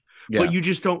that. Yeah. But you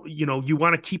just don't, you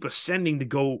want to keep ascending to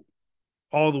go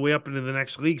all the way up into the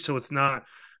next league. So it's not,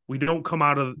 we don't come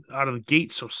out of the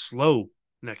gate so slow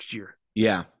next year.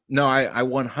 Yeah. No, I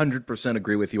 100%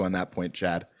 agree with you on that point,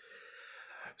 Chad.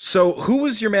 So who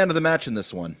was your man of the match in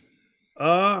this one?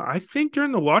 I think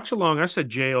during the watch along, I said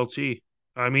JLT.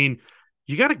 I mean,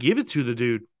 you got to give it to the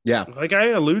dude. Yeah. Like I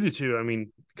alluded to, I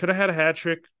mean, could have had a hat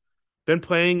trick, been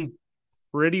playing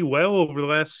pretty well over the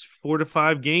last 4 to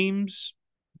 5 games,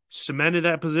 cemented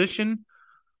that position.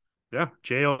 Yeah,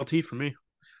 JLT for me.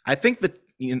 I think that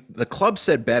the club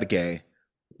said Berge,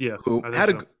 who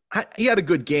he had a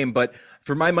good game, but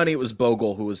for my money, it was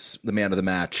Bogle who was the man of the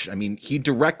match. I mean, he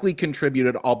directly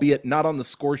contributed, albeit not on the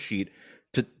score sheet,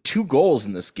 to 2 goals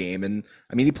in this game. And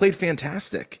I mean, he played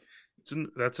fantastic.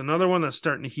 That's another one that's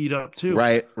starting to heat up too.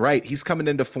 Right. He's coming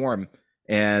into form.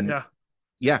 And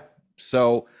yeah.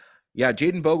 So yeah,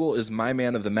 Jaden Bogle is my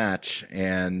man of the match.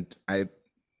 And I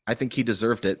think he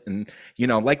deserved it. And,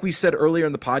 like we said earlier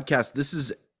in the podcast, this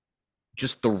is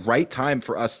just the right time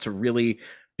for us to really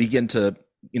begin to,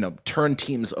 turn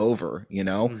teams over,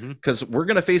 because we're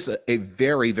going to face a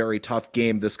very, very tough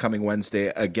game this coming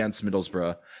Wednesday against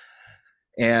Middlesbrough.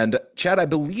 And Chad, I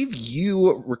believe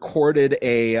you recorded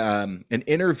an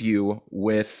interview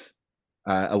with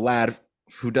a lad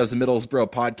who does a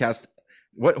Middlesbrough podcast.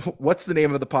 What's the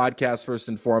name of the podcast first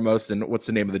and foremost, and what's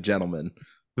the name of the gentleman?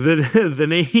 The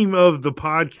name of the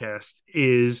podcast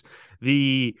is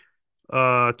the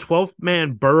 12th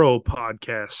Man Boro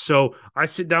podcast. So I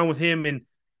sit down with him, and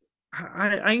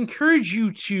I encourage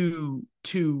you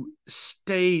to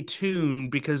stay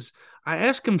tuned because I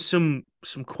ask him some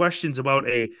questions about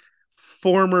a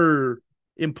former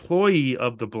employee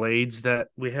of the Blades that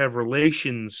we have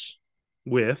relations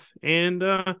with, and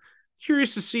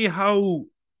curious to see how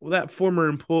that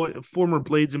former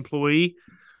Blades employee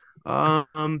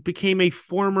became a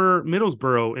former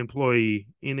Middlesbrough employee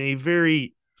in a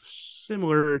very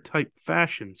similar type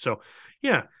fashion. So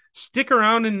yeah, stick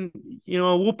around and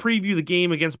we'll preview the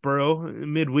game against Boro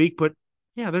midweek, but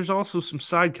yeah, there's also some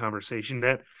side conversation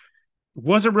that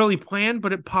wasn't really planned,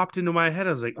 but it popped into my head.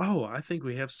 I was like, oh, I think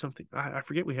we have something. I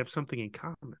forget we have something in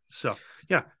common. So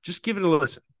yeah, just give it a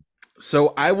listen.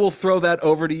 So I will throw that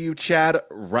over to you, Chad,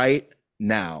 right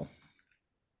now.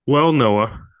 Well,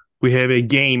 Noah, we have a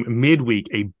game midweek,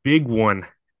 a big one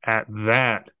at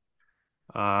that.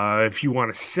 If you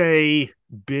want to say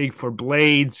big for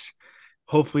Blades,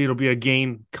 hopefully it'll be a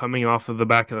game coming off of the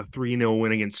back of the 3-0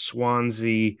 win against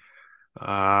Swansea.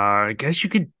 I guess you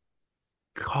could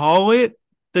call it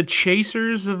the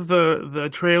chasers of the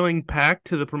trailing pack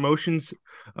to the promotions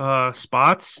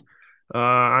spots.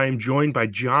 I'm joined by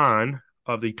John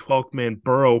of the 12th Man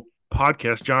Boro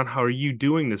podcast. John, how are you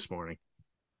doing this morning?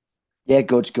 Yeah,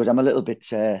 good, good. I'm a little bit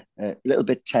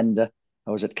tender.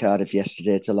 I was at Cardiff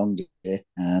yesterday. It's a long day,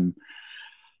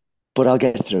 but I'll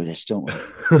get through this. Don't worry.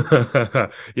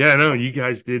 Yeah, no, you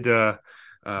guys did have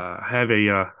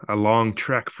a long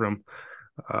trek from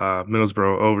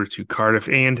Middlesbrough over to Cardiff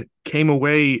and came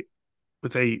away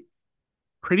with a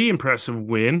pretty impressive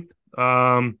win.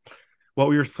 What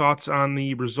were your thoughts on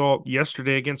the result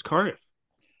yesterday against Cardiff?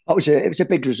 It was a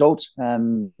big result.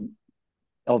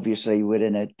 Obviously, we're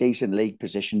in a decent league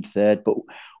position, third, but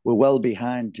we're well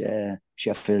behind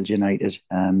Sheffield United.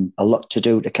 A lot to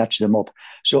do to catch them up.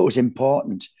 So it was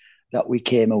important that we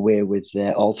came away with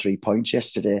all 3 points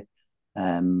yesterday,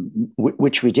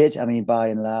 which we did. I mean, by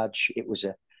and large, it was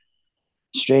a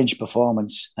strange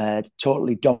performance.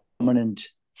 Totally dominant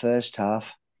first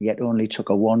half, yet only took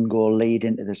a 1 goal lead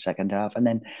into the second half, and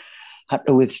then had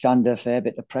to withstand a fair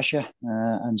bit of pressure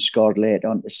and scored late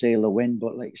on to seal the win.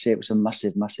 But like I say, it was a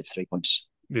massive, massive 3 points.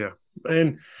 Yeah,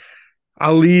 and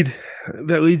I'll lead.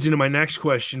 That leads into my next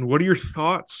question. What are your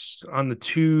thoughts on the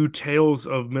two tales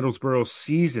of Middlesbrough's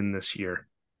season this year?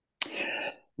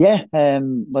 Yeah,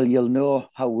 well, you'll know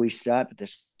how we started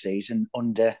this season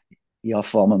under your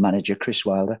former manager, Chris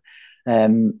Wilder.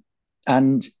 And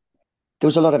there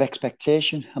was a lot of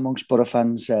expectation amongst Boro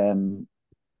fans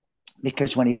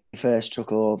because when he first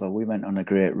took over, we went on a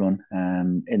great run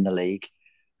in the league.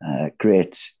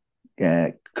 Great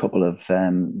couple of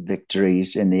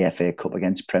victories in the FA Cup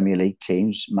against Premier League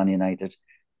teams, Man United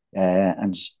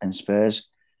and Spurs.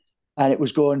 And it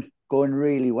was going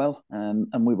really well.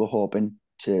 And we were hoping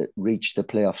to reach the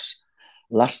playoffs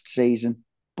last season.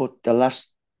 But the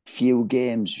last few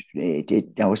games,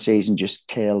 our season just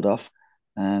tailed off.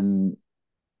 And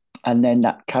then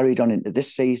that carried on into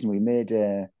this season. We made,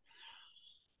 I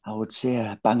would say,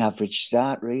 a bang average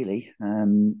start, really.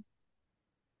 There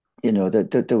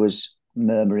was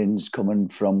murmurings coming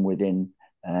from within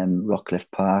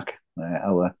Rockcliffe Park,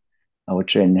 our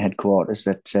training headquarters,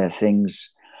 that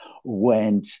things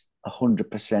weren't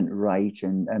 100% right,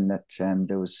 and that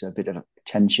there was a bit of a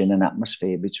tension and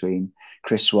atmosphere between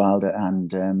Chris Wilder and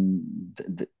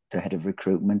the head of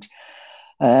recruitment.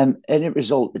 And it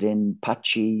resulted in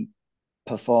patchy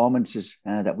performances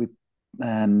that we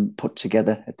put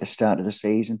together at the start of the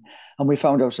season, and we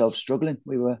found ourselves struggling.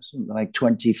 We were something like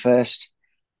 21st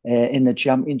in the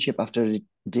Championship after a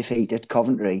defeat at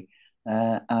Coventry,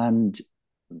 and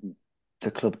the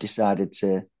club decided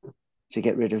to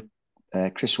get rid of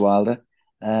Chris Wilder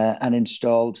and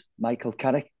installed Michael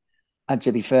Carrick. And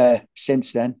to be fair,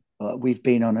 since then, we've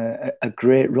been on a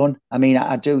great run. I mean,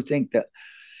 I do think that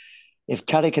if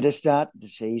Carrick had started the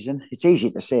season, it's easy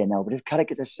to say now, but if Carrick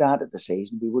had started the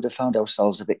season, we would have found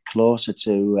ourselves a bit closer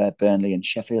to Burnley and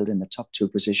Sheffield in the top two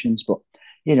positions. But,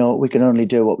 we can only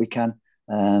do what we can.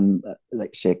 Like I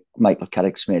say, Michael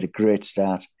Carrick's made a great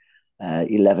start.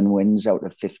 11 wins out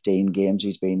of 15 games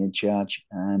he's been in charge.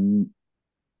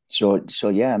 So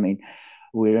yeah, I mean,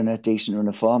 we're in a decent run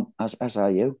of form, as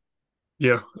are you.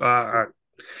 Yeah, I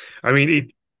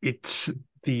mean it's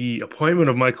the appointment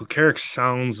of Michael Carrick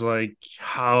sounds like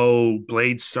how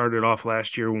Blades started off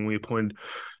last year when we appointed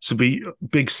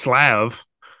Big Slav,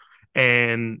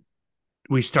 and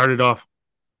we started off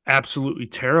absolutely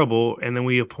terrible, and then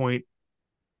we appoint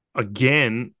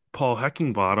again Paul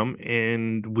Heckingbottom,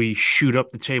 and we shoot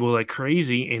up the table like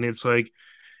crazy. And it's like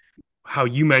how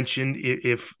you mentioned,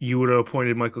 if you would have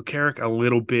appointed Michael Carrick a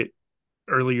little bit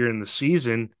earlier in the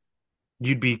season,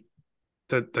 you'd be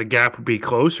the gap would be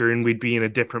closer and we'd be in a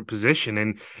different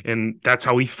position. And that's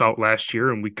how we felt last year.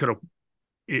 And we could have,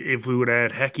 if we would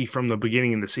have had Hecky from the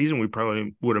beginning of the season, we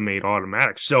probably would have made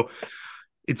automatic. So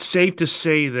it's safe to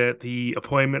say that the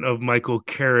appointment of Michael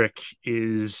Carrick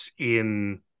is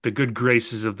in the good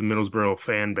graces of the Middlesbrough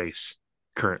fan base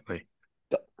currently.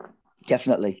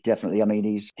 Definitely. I mean,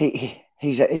 he's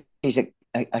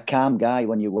a calm guy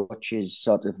when you watch his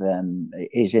sort of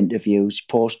his interviews,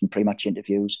 post and pre-match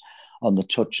interviews on the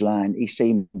touchline. He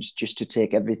seems just to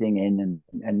take everything in,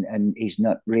 and he's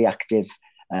not reactive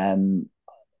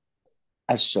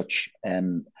as such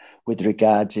with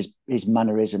regards his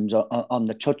mannerisms on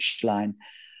the touchline.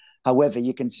 However,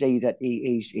 you can see that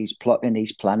he's plotting,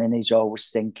 he's planning, he's always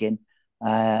thinking,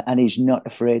 and he's not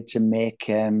afraid to make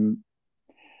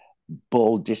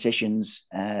bold decisions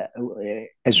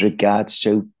as regards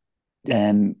to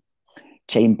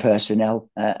team personnel,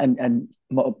 and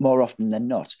more often than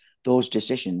not, those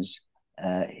decisions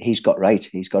he's got right.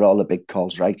 He's got all the big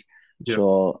calls right. Yep.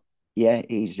 So yeah,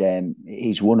 he's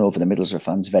won over the Middlesbrough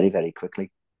fans very, very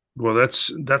quickly. Well,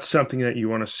 that's something that you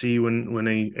want to see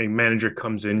when a manager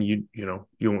comes in. You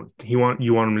want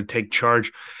him to take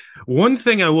charge. One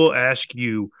thing I will ask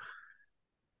you: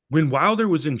 when Wilder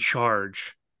was in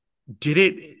charge, did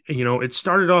it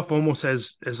started off almost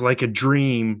as like a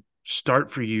dream start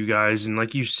for you guys, and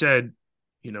like you said,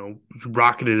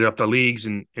 rocketed it up the leagues,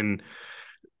 and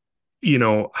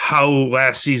how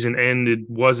last season ended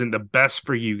wasn't the best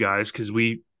for you guys, because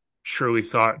we surely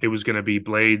thought it was going to be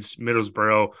Blades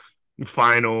Middlesbrough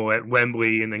final at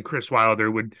Wembley, and then Chris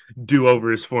Wilder would do over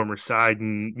his former side,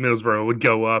 and Middlesbrough would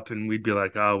go up, and we'd be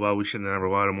like, oh well, we should have never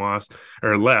let him lost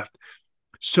or left.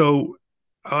 So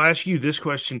I'll ask you this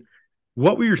question: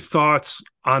 what were your thoughts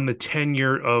on the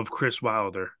tenure of Chris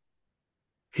Wilder?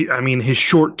 His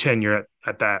short tenure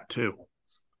at that too.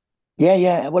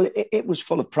 Yeah. Well, it was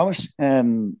full of promise.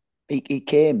 He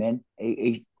came in.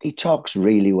 He talks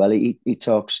really well. He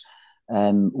talks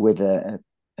with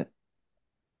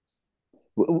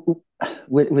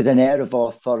with an air of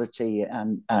authority,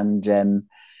 and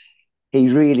he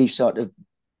really sort of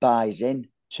buys in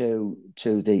to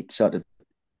the sort of,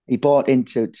 he bought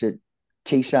into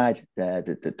Teesside,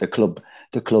 the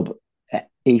club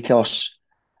ethos,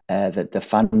 the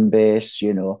fan base.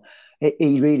 He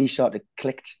really sort of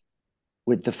clicked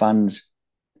with the fans,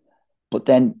 but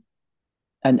then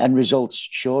and results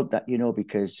showed that,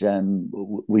 because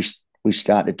we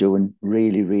started doing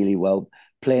really, really well,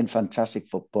 playing fantastic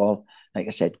football. Like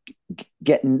I said,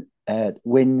 getting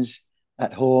wins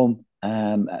at home,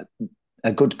 a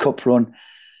good cup run.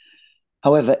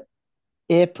 However,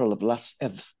 April of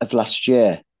last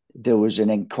year, there was an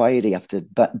inquiry after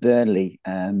Burnley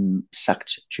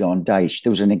sacked John Dyche. There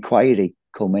was an inquiry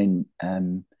coming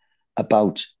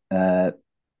about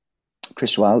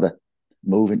Chris Wilder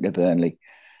moving to Burnley,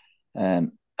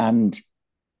 and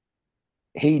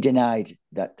he denied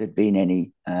that there'd been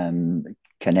any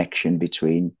connection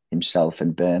between himself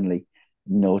and Burnley.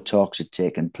 No talks had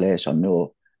taken place, or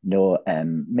no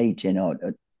meeting, or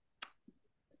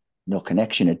no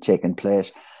connection had taken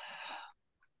place.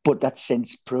 But that's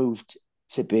since proved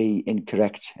to be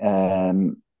incorrect.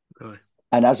 Really?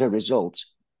 And as a result,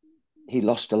 he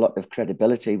lost a lot of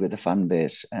credibility with the fan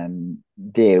base.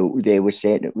 They were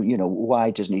saying, why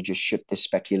doesn't he just shut this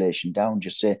speculation down?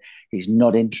 Just say he's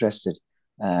not interested.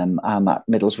 I'm at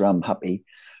Middlesbrough, I'm happy.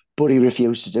 But he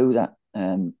refused to do that.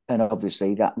 And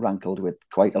obviously that rankled with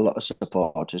quite a lot of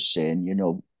supporters saying,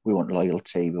 we want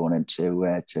loyalty, we want him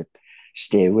to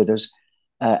stay with us.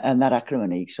 And that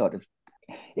acrimony sort of,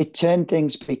 it turned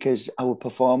things, because our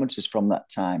performances from that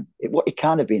time, it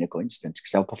can't have been a coincidence,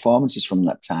 because our performances from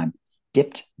that time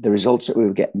dipped. The results that we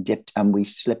were getting dipped, and we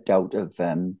slipped out of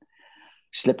the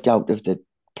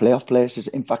playoff places.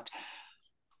 In fact,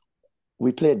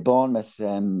 we played Bournemouth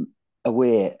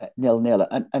away at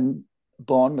 0-0, and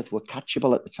Bournemouth were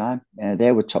catchable at the time.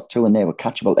 They were top two, and they were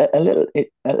catchable. A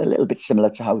little bit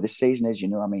similar to how this season is.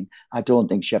 I don't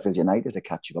think Sheffield United are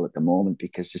catchable at the moment,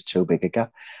 because there's too big a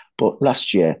gap. But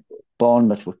last year,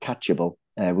 Bournemouth were catchable.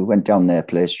 We went down there,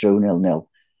 played through 0-0,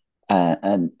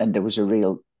 and there was a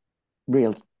real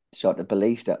sort of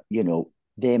belief that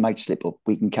they might slip up.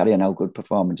 We can carry on our good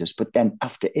performances. But then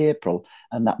after April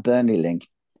and that Burnley link,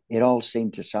 it all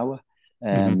seemed to sour.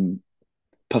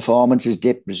 Performances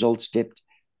dipped, results dipped,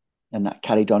 and that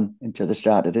carried on into the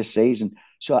start of this season.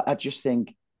 So I just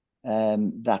think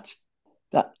that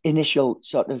initial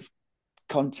sort of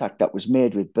contact that was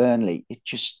made with Burnley, it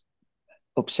just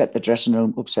upset the dressing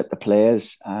room, upset the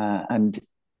players, and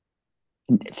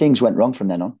things went wrong from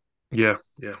then on. Yeah.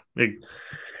 It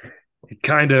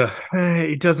kind of,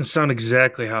 it doesn't sound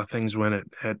exactly how things went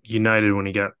at United when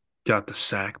he got the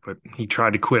sack, but he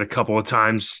tried to quit a couple of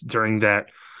times during that.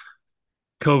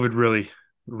 COVID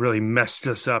really messed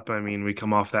us up. We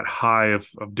come off that high of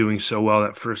doing so well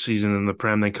that first season in the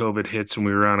Prem, then COVID hits, and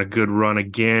we were on a good run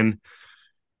again.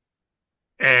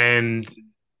 And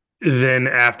then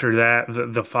after that,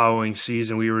 the following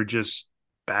season, we were just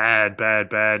bad.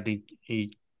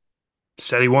 He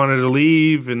said he wanted to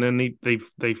leave, and then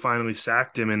they finally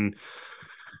sacked him, and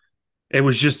it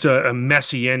was just a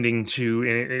messy ending to.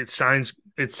 And it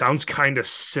sounds kind of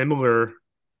similar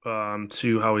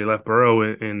to how he left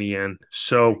Boro in the end.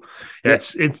 So yeah,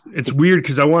 Yeah, it's weird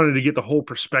because I wanted to get the whole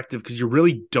perspective because you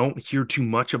really don't hear too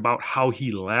much about how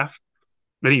he left,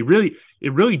 and it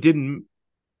really didn't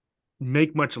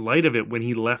make much light of it when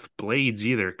he left Blades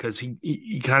either because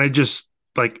he kind of just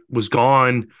like was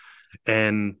gone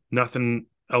and nothing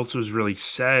else was really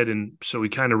said, and so we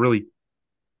kind of really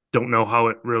don't know how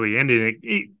it really ended.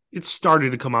 It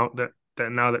started to come out that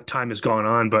now that time has gone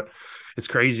on, but it's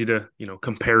crazy to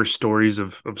compare stories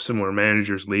of similar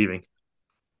managers leaving.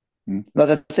 Well,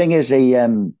 the thing is, he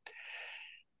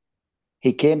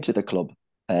came to the club,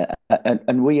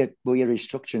 and we are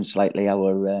restructuring slightly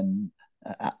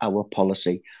our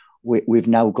policy. We've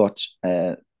now got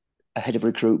a head of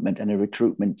recruitment and a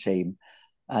recruitment team,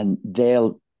 and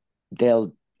they'll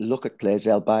look at players,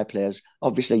 they'll buy players,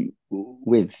 obviously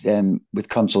with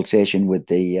consultation with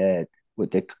the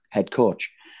head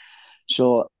coach.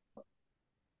 So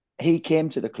he came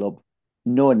to the club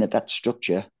knowing that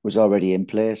structure was already in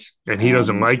place, And he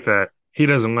doesn't and like that. He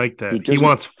doesn't like he that. He doesn't.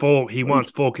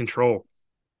 wants full control.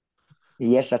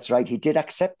 Yes, that's right. He did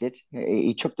accept it.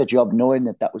 He took the job knowing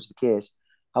that was the case.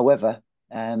 However,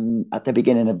 at the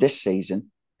beginning of this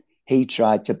season, he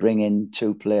tried to bring in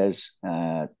two players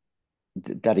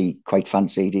that he quite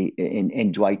fancied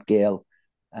in Dwight Gale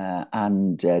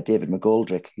and David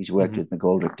McGoldrick. He's worked with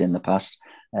McGoldrick in the past.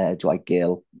 Dwight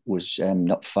Gale was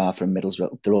not far from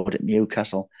Middlesbrough, up the road at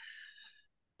Newcastle.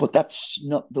 But that's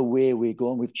not the way we're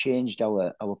going. We've changed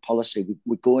our policy.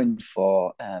 We're going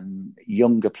for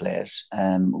younger players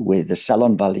with a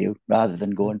sell-on value rather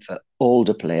than going for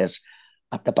older players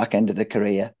at the back end of the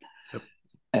career,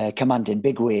 commanding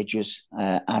big wages.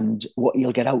 And what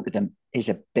you'll get out of them is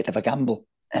a bit of a gamble.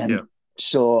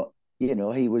 So,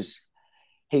 he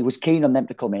was keen on them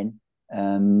to come in.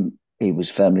 He was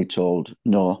firmly told,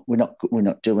 no, we're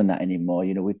not doing that anymore.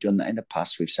 We've done that in the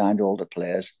past. We've signed older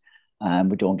players.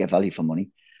 We don't get value for money,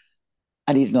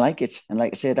 and he didn't like it. And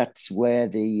like I say, that's where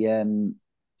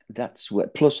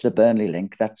plus the Burnley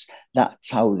link. That's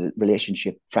how the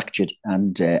relationship fractured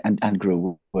and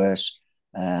grew worse,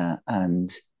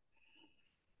 and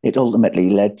it ultimately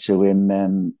led to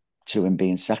him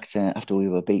being sacked after we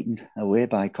were beaten away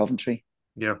by Coventry.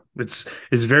 Yeah, it's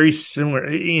very similar.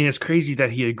 And it's crazy that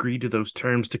he agreed to those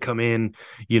terms to come in,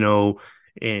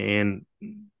 and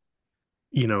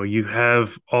you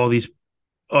have all these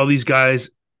guys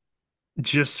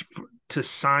just to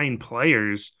sign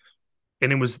players,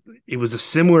 and it was a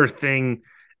similar thing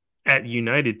at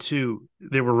United too.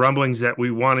 There were rumblings that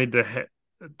we wanted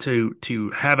to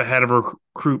have a head of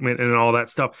recruitment and all that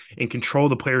stuff and control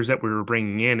the players that we were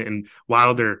bringing in. And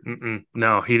Wilder,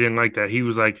 no, he didn't like that. He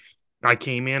was like, I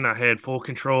came in, I had full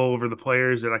control over the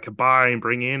players that I could buy and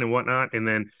bring in and whatnot, and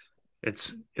then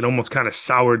it almost kind of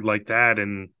soured like that,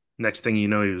 and next thing you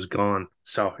know, he was gone.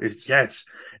 So it's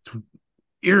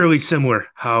eerily similar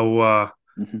how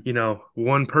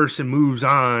one person moves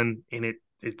on, and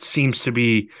it seems to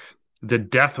be the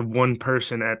death of one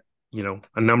person at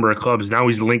a number of clubs. Now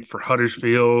he's linked for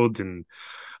Huddersfield, and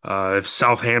if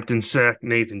Southampton sacked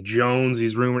Nathan Jones,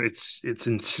 he's rumored. It's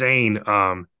insane.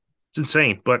 It's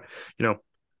insane, but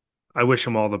I wish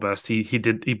him all the best.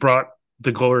 He brought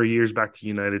the glory years back to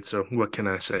United. So what can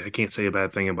I say? I can't say a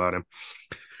bad thing about him.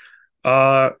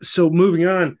 So moving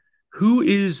on, who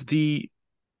is the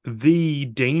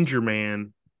danger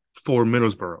man for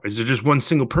Middlesbrough? Is it just one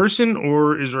single person,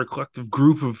 or is there a collective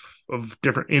group of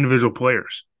different individual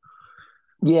players?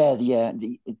 Yeah.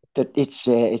 It's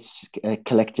a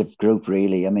collective group,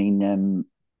 really. I mean,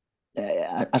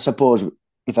 I suppose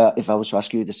if I was to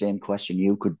ask you the same question,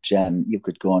 you could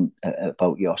go on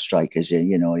about your strikers. Or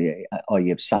you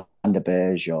have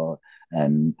Sanderberg or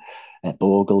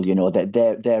Bogle.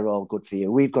 They're all good for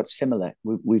you. We've got similar.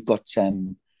 We've got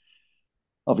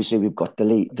obviously we've got the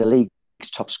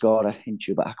league's top scorer in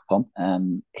Chuba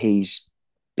Akpom. He's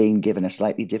been given a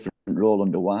slightly different role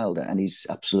under Wilder, and he's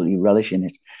absolutely relishing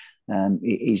it.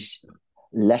 He's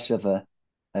less of a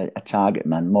target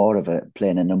man, more of a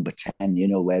playing a number 10,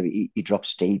 where he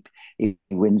drops deep, he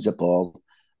wins the ball,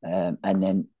 and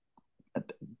then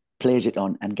plays it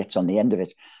on and gets on the end of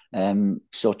it.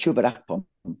 So Chuba Akpom,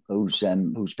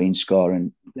 who's been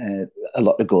scoring a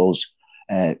lot of goals,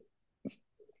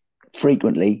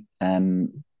 frequently,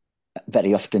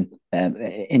 very often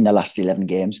in the last 11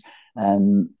 games.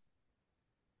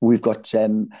 We've got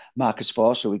Marcus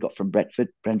Forster, we got from Brentford,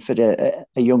 a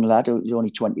young lad who's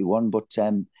only 21, but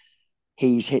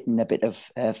he's hitting a bit of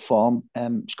form,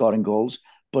 scoring goals.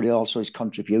 but also his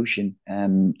contribution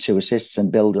to assists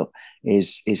and build up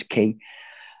is key.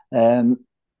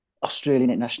 Australian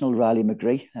international Riley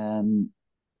McGree,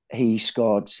 he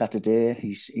scored Saturday.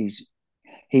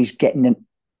 He's getting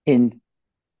in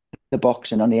the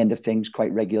box and on the end of things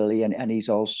quite regularly, and he's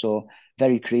also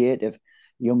very creative.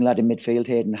 Young lad in midfield,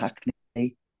 Hayden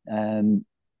Hackney.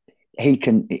 He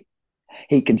can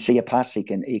see a pass. He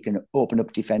can open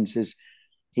up defences.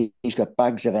 He's got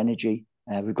bags of energy.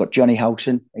 We've got Johnny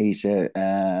Howson. He's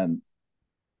shall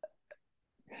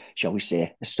we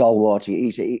say, a stalwart.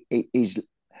 He's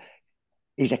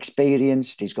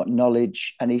experienced. He's got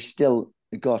knowledge, and he's still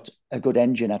got a good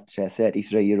engine at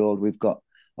 33-year-old. We've got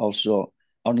also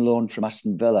on loan from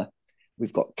Aston Villa.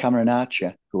 We've got Cameron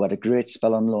Archer, who had a great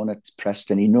spell on loan at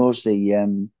Preston. He knows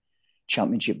the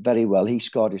Championship very well. He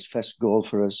scored his first goal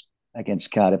for us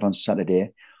against Cardiff on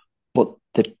Saturday. But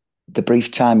the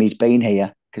brief time he's been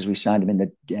here, because we signed him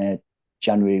in the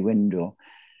January window,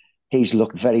 he's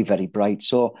looked very, very bright.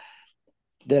 So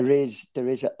there is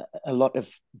a lot of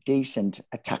decent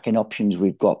attacking options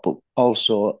we've got, but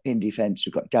also in defence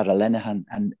we've got Darragh Lenihan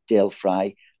and Dale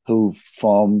Fry, who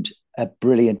formed a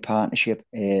brilliant partnership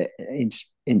in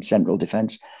central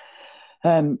defence.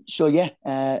 So yeah,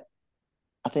 I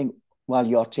think while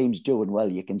your team's doing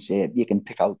well, you can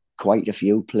pick out quite a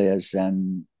few players.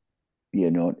 You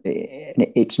know,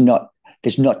 there's not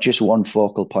just one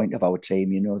focal point of our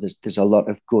team. You know, there's a lot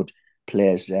of good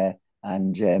players there,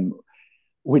 and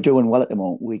we're doing well at the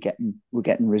moment. We're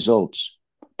getting results,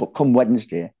 but come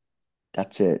Wednesday,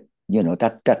 that's a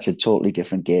totally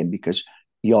different game, because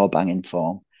you're banging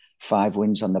form. 5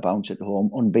 wins on the bounce at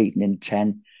home, unbeaten in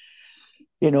 10.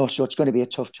 You know, so it's going to be a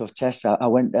tough test. I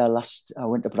went there I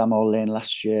went to Bramall Lane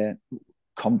last year,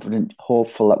 confident,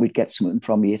 hopeful that we'd get something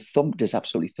from you.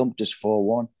 Absolutely thumped us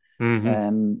 4-1.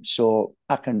 Mm-hmm. So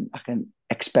I can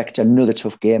expect another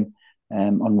tough game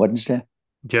on Wednesday.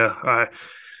 Yeah,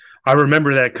 I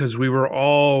remember that because we were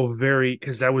all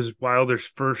because that was Wilder's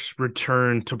first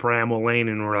return to Bramall Lane,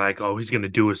 and we're like, oh, he's going to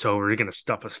do us over. He's going to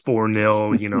stuff us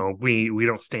 4-0. You know, we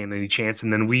don't stand any chance.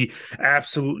 And then we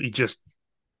absolutely just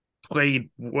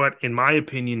played what, in my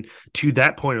opinion, to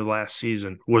that point of last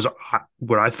season, was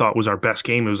what I thought was our best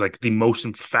game. It was like the most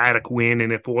emphatic win,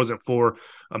 and if it wasn't for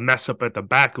a mess up at the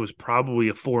back, it was probably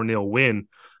a 4-0 win.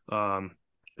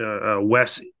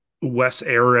 Wes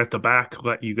error at the back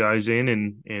let you guys in,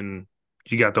 and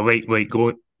you got the late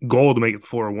goal to make it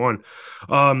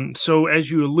 4-1. So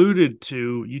as you alluded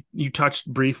to, you touched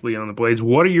briefly on the Blades.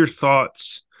 What are your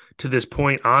thoughts to this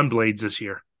point on Blades this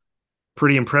year?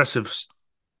 Pretty impressive,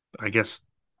 I guess,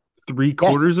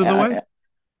 3/4 of the way.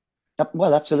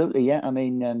 Well, absolutely, yeah. I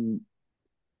mean,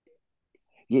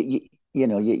 you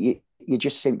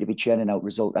just seem to be churning out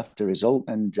result after result,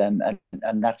 and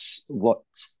that's what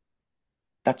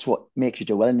makes you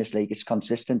do well in this league. It's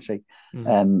consistency.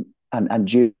 Mm-hmm.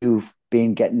 And you've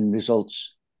been getting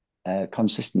results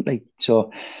consistently.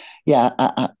 So, yeah,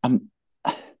 I'm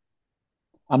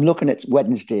looking at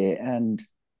Wednesday, and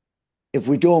if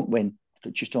we don't win,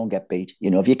 just don't get beat.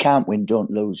 You know, if you can't win, don't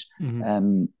lose.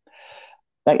 Mm-hmm.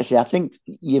 Like I say, I think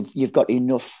you've got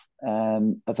enough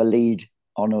of a lead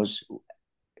on us,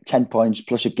 10 points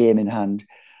plus a game in hand,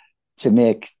 to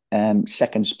make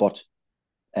second spot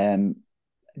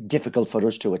difficult for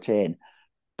us to attain.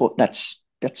 But that's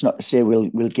not to say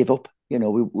we'll give up. You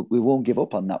know, we won't give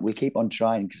up on that. We'll keep on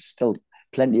trying, because still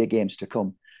plenty of games to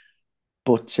come.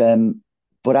 But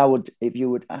I would, if you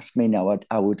would ask me now,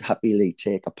 I would happily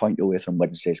take a point away from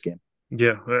Wednesday's game.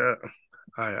 Yeah,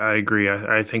 I agree.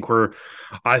 I think we're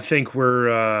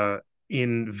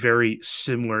in very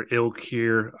similar ilk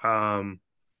here.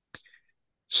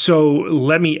 So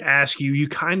let me ask you. You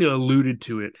kind of alluded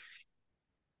to it.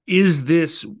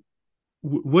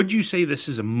 Would you say this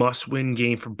is a must-win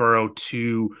game for Boro?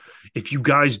 If you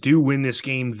guys do win this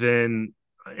game, then,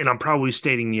 and I'm probably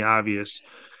stating the obvious,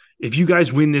 if you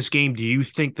guys win this game, do you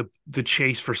think the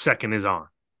chase for second is on?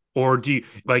 Or do you,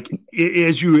 like,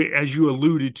 as you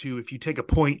alluded to, if you take a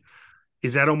point,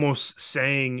 is that almost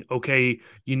saying, okay,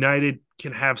 United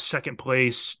can have second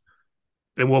place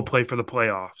and we'll play for the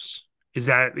playoffs? Is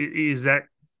that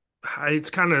it's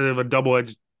kind of a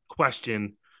double-edged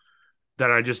question that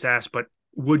I just asked, but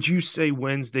would you say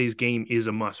Wednesday's game is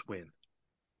a must-win?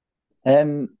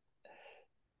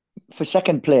 For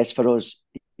second place for us,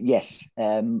 yes.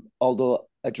 Although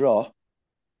a draw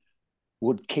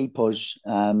would keep us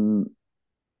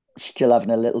still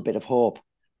having a little bit of hope.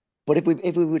 But if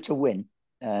we were to win,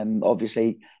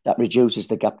 obviously that reduces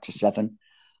the gap to 7.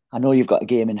 I know you've got a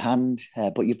game in hand,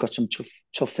 but you've got some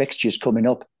tough fixtures coming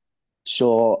up.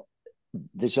 So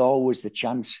there's always the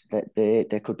chance that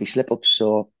there could be slip-ups.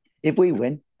 So if we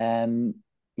win,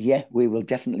 yeah, we will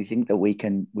definitely think that we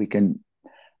can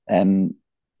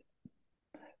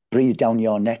breathe down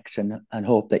your necks and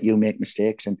hope that you make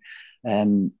mistakes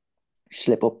and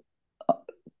slip up a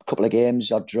couple of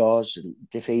games or draws,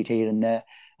 defeat here and there,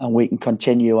 and we can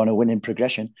continue on a winning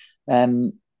progression.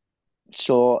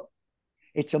 So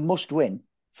it's a must win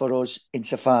for us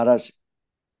insofar as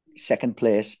second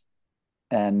place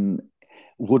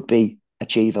would be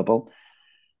achievable.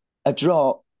 A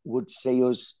draw would see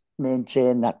us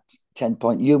maintain that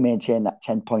 10-point, you maintain that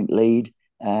 10-point lead.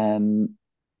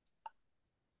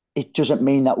 It doesn't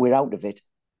mean that we're out of it,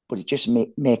 but it just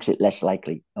makes it less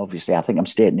likely. Obviously, I think I'm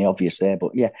stating the obvious there,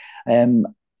 but yeah,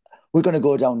 we're going to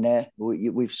go down there.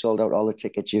 We've sold out all the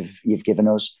tickets you've given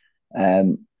us.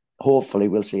 Hopefully,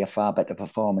 we'll see a far better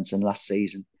performance than last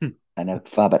season and a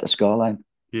far better scoreline.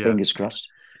 Yeah. Fingers crossed.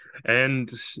 And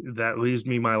that leaves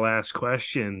me my last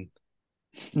question,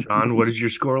 John. What is your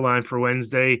scoreline for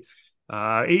Wednesday?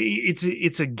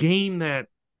 It's a game that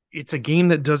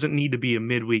doesn't need to be a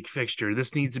midweek fixture.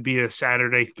 This needs to be a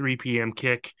Saturday 3 p.m.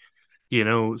 kick,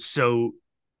 so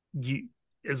you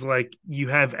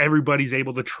have everybody's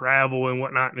able to travel and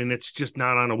whatnot, and it's just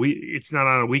not on a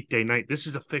weekday night. This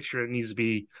is a fixture that needs to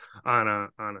be on a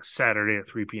Saturday at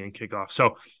 3 p.m. kickoff.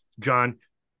 So, John,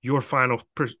 your final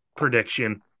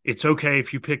prediction. It's okay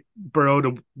if you pick Boro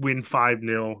to win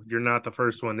 5-0. You're not the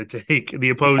first one to take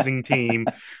the opposing team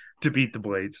to beat the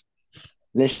Blades.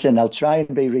 Listen, I'll try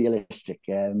and be realistic.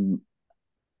 I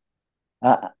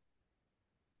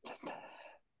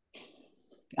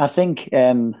think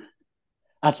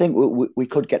we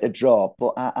could get a draw,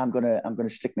 but I'm gonna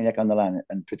stick my neck on the line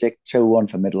and predict 2-1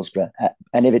 for Middlesbrough.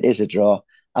 And if it is a draw,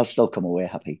 I'll still come away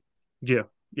happy. Yeah.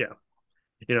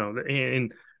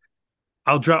 And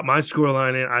I'll drop my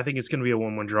scoreline in. I think it's going to be a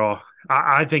 1-1 draw.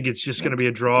 I think it's just going to be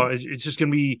a draw. It's just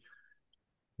going to be,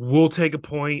 we'll take a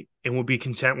point and we'll be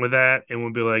content with that. And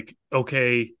we'll be like,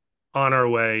 okay, on our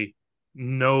way.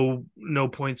 No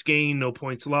points gained, no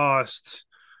points lost.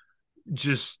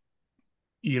 Just,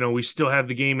 we still have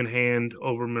the game in hand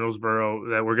over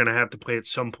Middlesbrough that we're going to have to play at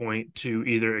some point to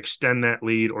either extend that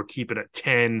lead or keep it at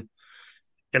 10.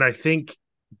 And I think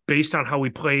based on how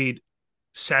we played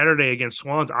Saturday against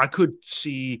Swans, I could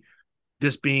see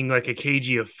this being like a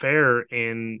cagey affair.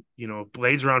 And, if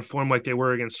Blades are on form like they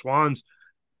were against Swans,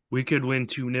 we could win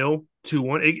 2-0,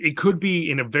 2-1. It could be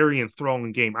in a very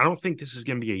enthralling game. I don't think this is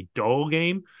going to be a dull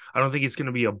game. I don't think it's going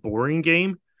to be a boring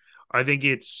game. I think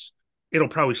it'll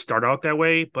probably start out that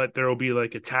way, but there will be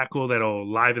like a tackle that'll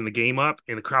liven the game up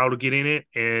and the crowd will get in it.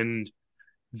 And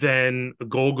then a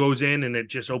goal goes in and it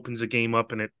just opens the game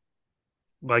up. And it,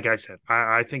 like I said,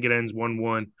 I think it ends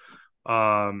 1-1.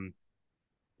 And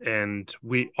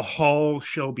a haul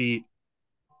shall be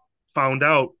found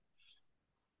out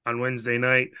on Wednesday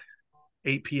night,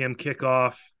 8 p.m.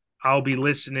 kickoff. I'll be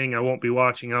listening. I won't be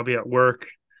watching. I'll be at work.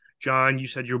 John, you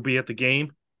said you'll be at the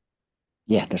game?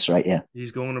 Yeah, that's right, yeah.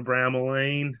 He's going to Bramall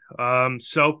Lane.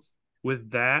 So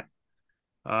with that,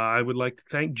 I would like to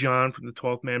thank John from the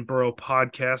 12th Man Borough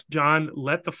podcast. John,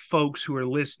 let the folks who are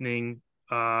listening,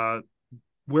 where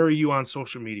are you on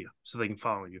social media so they can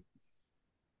follow you?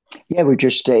 Yeah,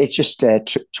 it's just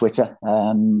Twitter.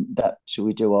 So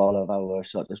we do all of our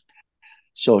sort of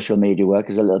social media work.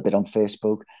 Is a little bit on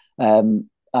Facebook, and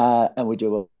we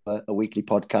do a weekly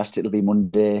podcast. It'll be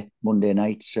Monday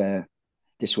nights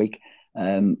this week.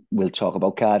 We'll talk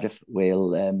about Cardiff.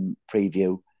 We'll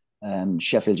preview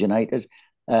Sheffield United.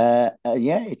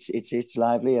 It's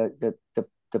lively. The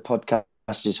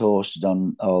podcast is hosted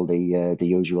on all the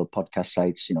usual podcast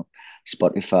sites.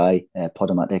 Spotify,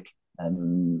 Podomatic,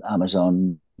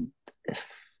 Amazon,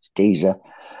 Deezer.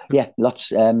 Yeah,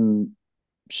 lots.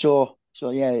 So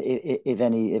yeah, if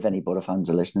any Boro fans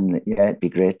are listening, yeah, it'd be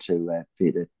great for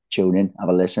you to tune in, have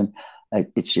a listen.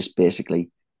 It's just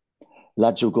basically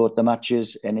lads who go to the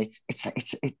matches, and it's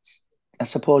I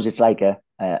suppose it's like a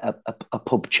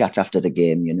pub chat after the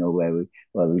game, where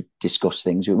we discuss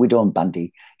things. We don't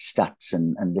bandy stats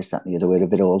and this, that, and the other. We're a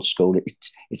bit old school.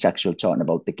 It's actually talking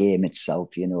about the game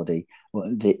itself, the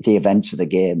events of the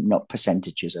game, not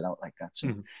percentages and out like that.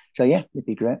 So yeah, it'd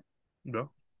be great. No.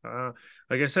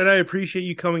 Like I said, I appreciate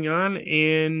you coming on,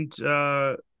 and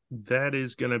that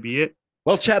is going to be it.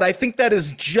 Well, Chad, I think that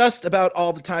is just about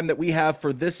all the time that we have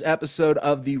for this episode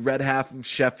of the Red Half of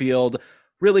Sheffield.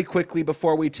 Really quickly,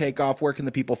 before we take off, where can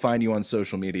the people find you on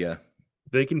social media?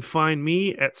 They can find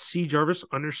me at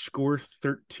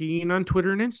cjarvis_13 on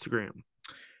Twitter and Instagram.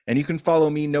 And you can follow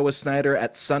me, Noah Snyder,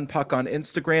 at Sunpuck on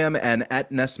Instagram and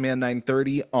at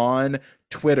Nessman930 on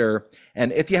Twitter.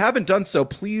 And if you haven't done so,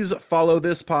 please follow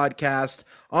this podcast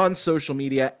on social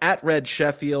media at Red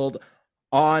Sheffield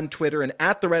on Twitter and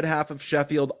at the Red Half of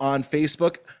Sheffield on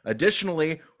Facebook.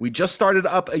 Additionally, we just started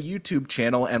up a YouTube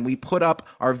channel and we put up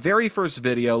our very first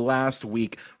video last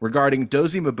week regarding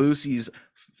Dozy Mabusi's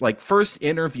first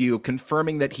interview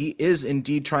confirming that he is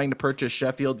indeed trying to purchase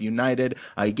Sheffield United.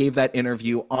 He gave that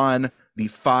interview on the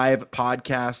 5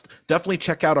 podcast. Definitely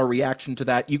check out our reaction to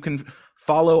that. You can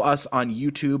follow us on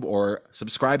YouTube or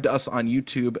subscribe to us on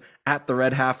YouTube at the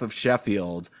Red Half of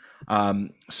Sheffield.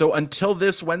 So until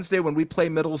this Wednesday when we play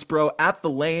Middlesbrough at the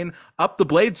Lane, up the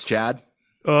Blades, Chad.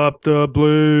 Up the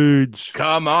Blades.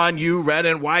 Come on, you red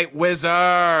and white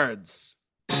wizards.